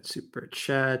 thank you for that super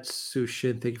chat.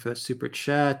 Sushin, thank you for that super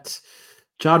chat.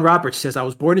 John Roberts says, I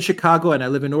was born in Chicago and I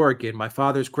live in Oregon. My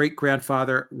father's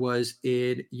great-grandfather was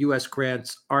in U.S.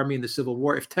 Grant's Army in the Civil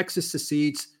War. If Texas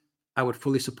secedes, I would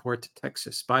fully support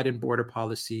Texas. Biden border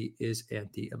policy is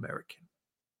anti-American.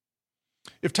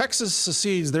 If Texas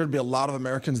secedes, there'd be a lot of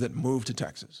Americans that move to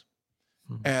Texas.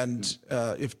 And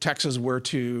if Texas were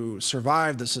to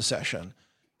survive the secession,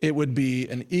 it would be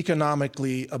an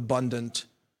economically abundant,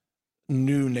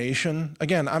 new nation.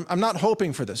 Again, I'm not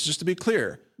hoping for this, just to be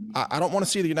clear. I don't want to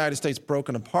see the United States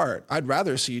broken apart. I'd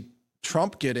rather see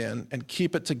Trump get in and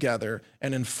keep it together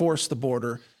and enforce the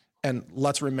border and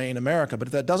let's remain America. But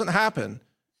if that doesn't happen,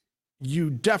 you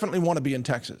definitely want to be in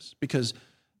Texas because,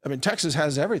 I mean, Texas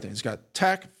has everything. It's got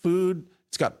tech, food,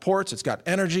 it's got ports, it's got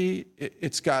energy,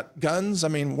 it's got guns. I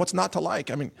mean, what's not to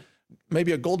like? I mean,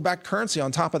 maybe a gold-backed currency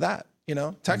on top of that. You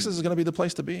know, Texas is going to be the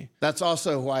place to be. That's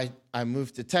also why I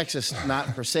moved to Texas,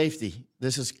 not for safety.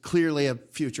 This is clearly a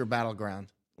future battleground,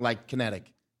 like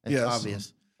kinetic. It's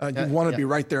obvious. You want to be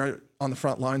right there on the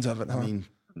front lines of it, huh? I mean,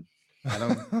 I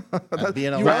don't. I'd be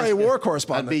in you are a war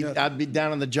correspondent. I'd be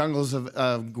down in the jungles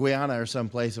of Guyana or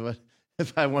someplace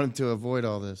if I wanted to avoid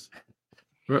all this.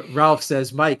 Ralph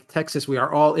says, Mike, Texas, we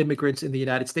are all immigrants in the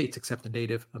United States except the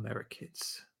Native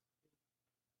Americans.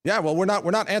 Yeah, well, we're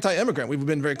not anti-immigrant. We've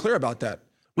been very clear about that.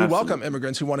 We welcome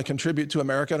immigrants who want to contribute to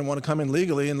America and want to come in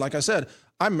legally. And like I said,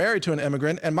 I'm married to an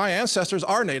immigrant, and my ancestors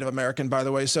are Native American, by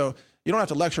the way. So you don't have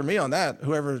to lecture me on that,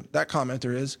 whoever that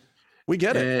commenter is. We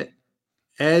get it.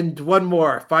 And one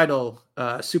more final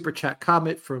super chat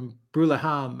comment from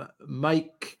Brulaham.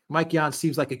 Mike Jan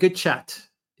seems like a good chat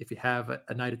if you have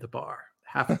a night at the bar.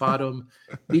 Half bottom,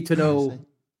 need to know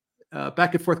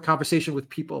back and forth conversation with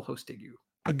people hosting you.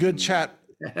 A good chat.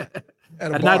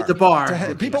 At a night at the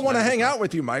bar. People want to hang out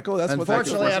with you, Michael. That's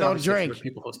unfortunately, I don't drink.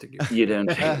 People hosting you. You don't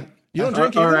drink. You don't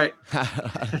drink All either? right.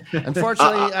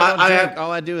 Unfortunately, I don't drink.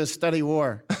 All I do is study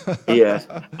war. Yeah,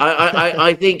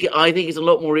 I think it's a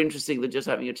lot more interesting than just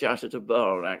having a chat at a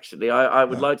bar. Actually, I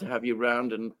would like to have you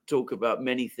round and talk about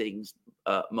many things,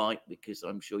 Mike, because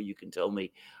I'm sure you can tell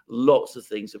me lots of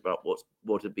things about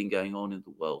what have been going on in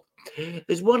the world.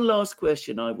 There's one last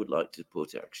question I would like to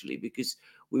put, actually, because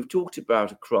we've talked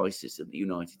about a crisis in the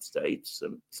United States.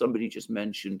 Somebody just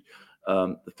mentioned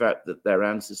the fact that their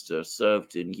ancestor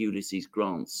served in Ulysses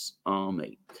Grant's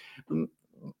army.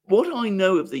 What I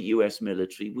know of the US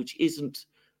military, which isn't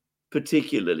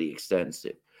particularly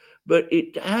extensive, but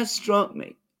it has struck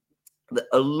me that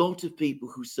a lot of people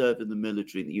who serve in the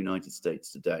military in the United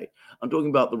States today, I'm talking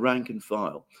about the rank and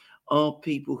file, are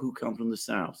people who come from the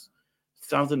South.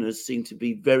 Southerners seem to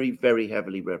be very, very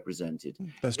heavily represented in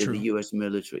the US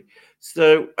military.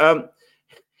 So,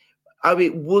 I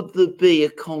mean, would there be a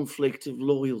conflict of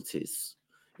loyalties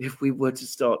if we were to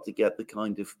start to get the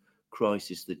kind of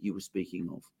crisis that you were speaking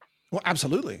of? Well,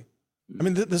 absolutely. I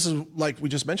mean, this is like we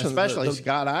just mentioned. Especially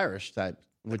Scott-Irish type,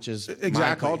 which is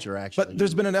my culture, actually. But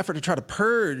there's been an effort to try to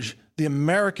purge the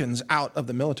Americans out of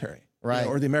the military. Right.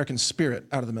 Or the American spirit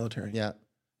out of the military. Yeah.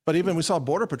 But even we saw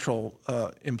Border Patrol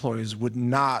employees would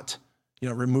not,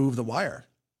 remove the wire.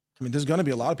 I mean, there's going to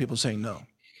be a lot of people saying no.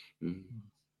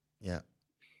 Yeah.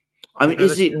 I mean,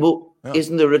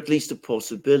 isn't there at least a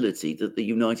possibility that the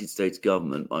United States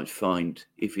government might find,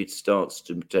 if it starts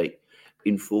to take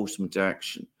enforcement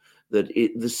action, that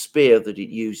the spear that it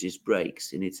uses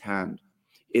breaks in its hand?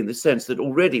 In the sense that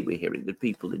already we're hearing that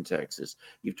people in Texas,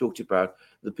 you've talked about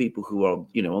the people who are,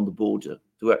 on the border,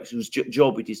 whose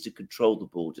job it is to control the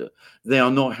border. They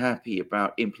are not happy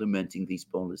about implementing these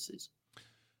policies.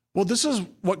 Well, this is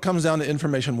what comes down to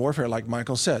information warfare, like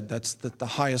Michael said. That's the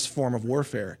highest form of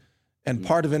warfare. And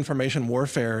part of information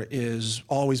warfare is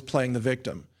always playing the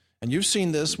victim. And you've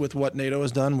seen this with what NATO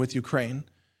has done with Ukraine,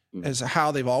 as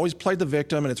how they've always played the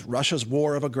victim, and it's Russia's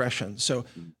war of aggression. So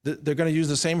they're going to use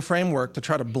the same framework to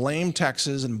try to blame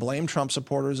Texas and blame Trump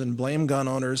supporters and blame gun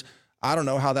owners. I don't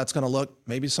know how that's going to look.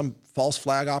 Maybe some false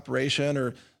flag operation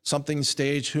or something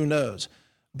staged, who knows?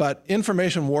 But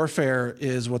information warfare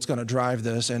is what's going to drive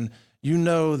this. And you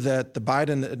know that the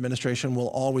Biden administration will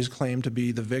always claim to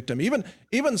be the victim.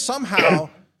 Even somehow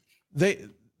they're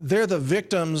the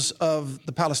victims of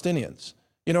the Palestinians.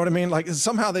 You know what I mean? Like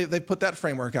somehow they put that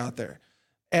framework out there.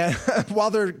 And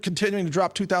while they're continuing to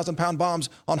drop 2,000-pound bombs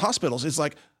on hospitals, it's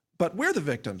like, but we're the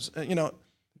victims.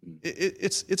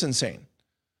 It's insane.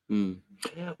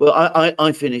 Well,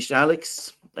 I finished.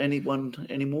 Alex, anyone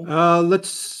anymore?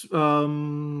 Let's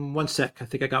one sec. I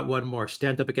think I got one more.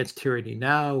 Stand up against tyranny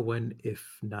now, when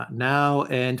if not now.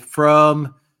 And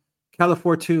from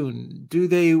Califortune, do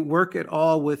they work at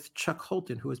all with Chuck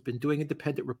Holton, who has been doing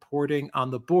independent reporting on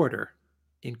the border,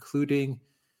 including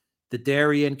the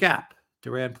Darien Gap?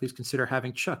 Duran, please consider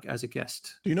having Chuck as a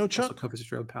guest. Do you know Chuck? Also covers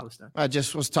Israel and Palestine. I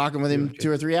just was talking with him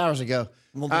 2 or 3 hours ago.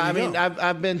 Well,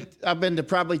 I've been to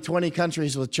probably 20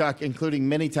 countries with Chuck, including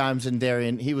many times in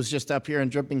Darien. He was just up here in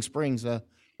Dripping Springs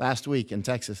last week in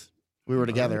Texas. We were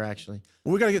together, actually.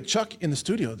 Well, we got to get Chuck in the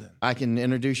studio then. I can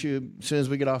introduce you as soon as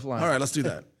we get offline. All right, let's do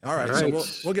that. All right, All so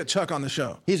right. we'll get Chuck on the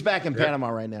show. He's back in Panama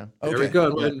right now. There we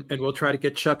go. And we'll try to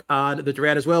get Chuck on the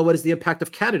Duran as well. What is the impact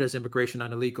of Canada's immigration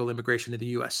on illegal immigration in the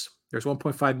U.S.? There's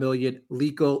 1.5 million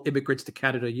legal immigrants to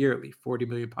Canada yearly, 40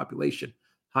 million population,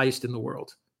 highest in the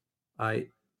world.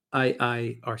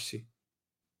 IIRC.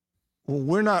 Well,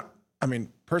 we're not. I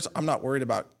mean, I'm not worried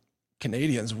about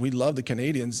Canadians. We love the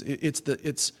Canadians.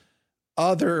 It's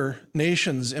other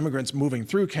nations' immigrants moving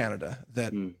through Canada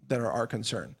that are our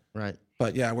concern. Right.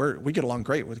 But yeah, we get along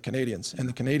great with Canadians, and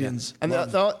the Canadians. And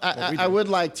I would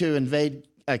like to invade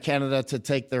Canada to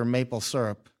take their maple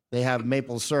syrup. They have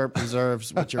maple syrup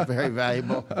reserves, which are very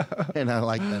valuable, and I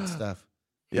like that stuff.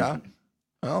 Yeah.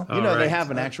 Well, they have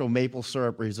an actual maple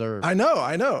syrup reserve. I know.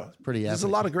 It's pretty There's a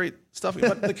epic. lot of great stuff.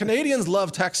 But the Canadians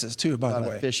love Texas too, by the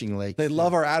way. Fishing lake. They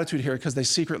love our attitude here because they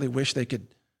secretly wish they could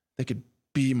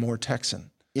be more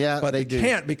Texan. Yeah, But they do.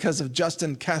 can't because of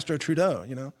Justin Castro Trudeau,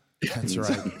 That's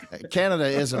right. Canada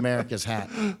is America's hat.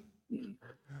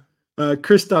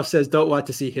 Christoph says, don't want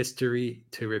to see history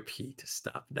to repeat.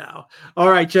 Stop now. All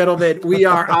right, gentlemen, we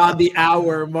are on the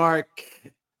hour mark.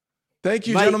 Thank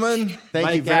you, Mike, gentlemen.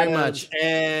 Thank you very much.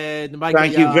 And Michael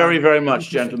Thank you Young. very, very much,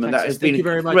 gentlemen. That has been Thank you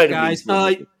very much, incredibly guys.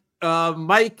 informative.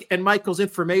 Mike and Michael's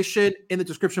information in the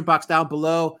description box down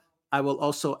below. I will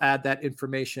also add that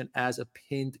information as a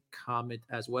pinned comment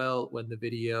as well when the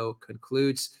video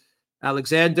concludes.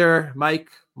 Alexander, Mike,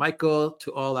 Michael,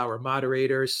 to all our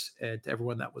moderators and to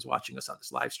everyone that was watching us on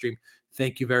this live stream,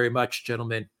 thank you very much,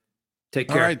 gentlemen. Take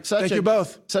care. All right. Thank you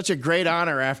both. Such a great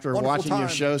honor after Wonderful watching your time.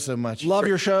 show so much. Love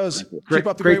your shows. Great, Keep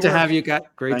up the great great to work. have you guys.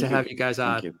 Great Thank to you. have you guys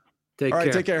on. Thank you. Take All right.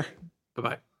 care. Take care.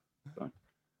 Bye-bye. Bye.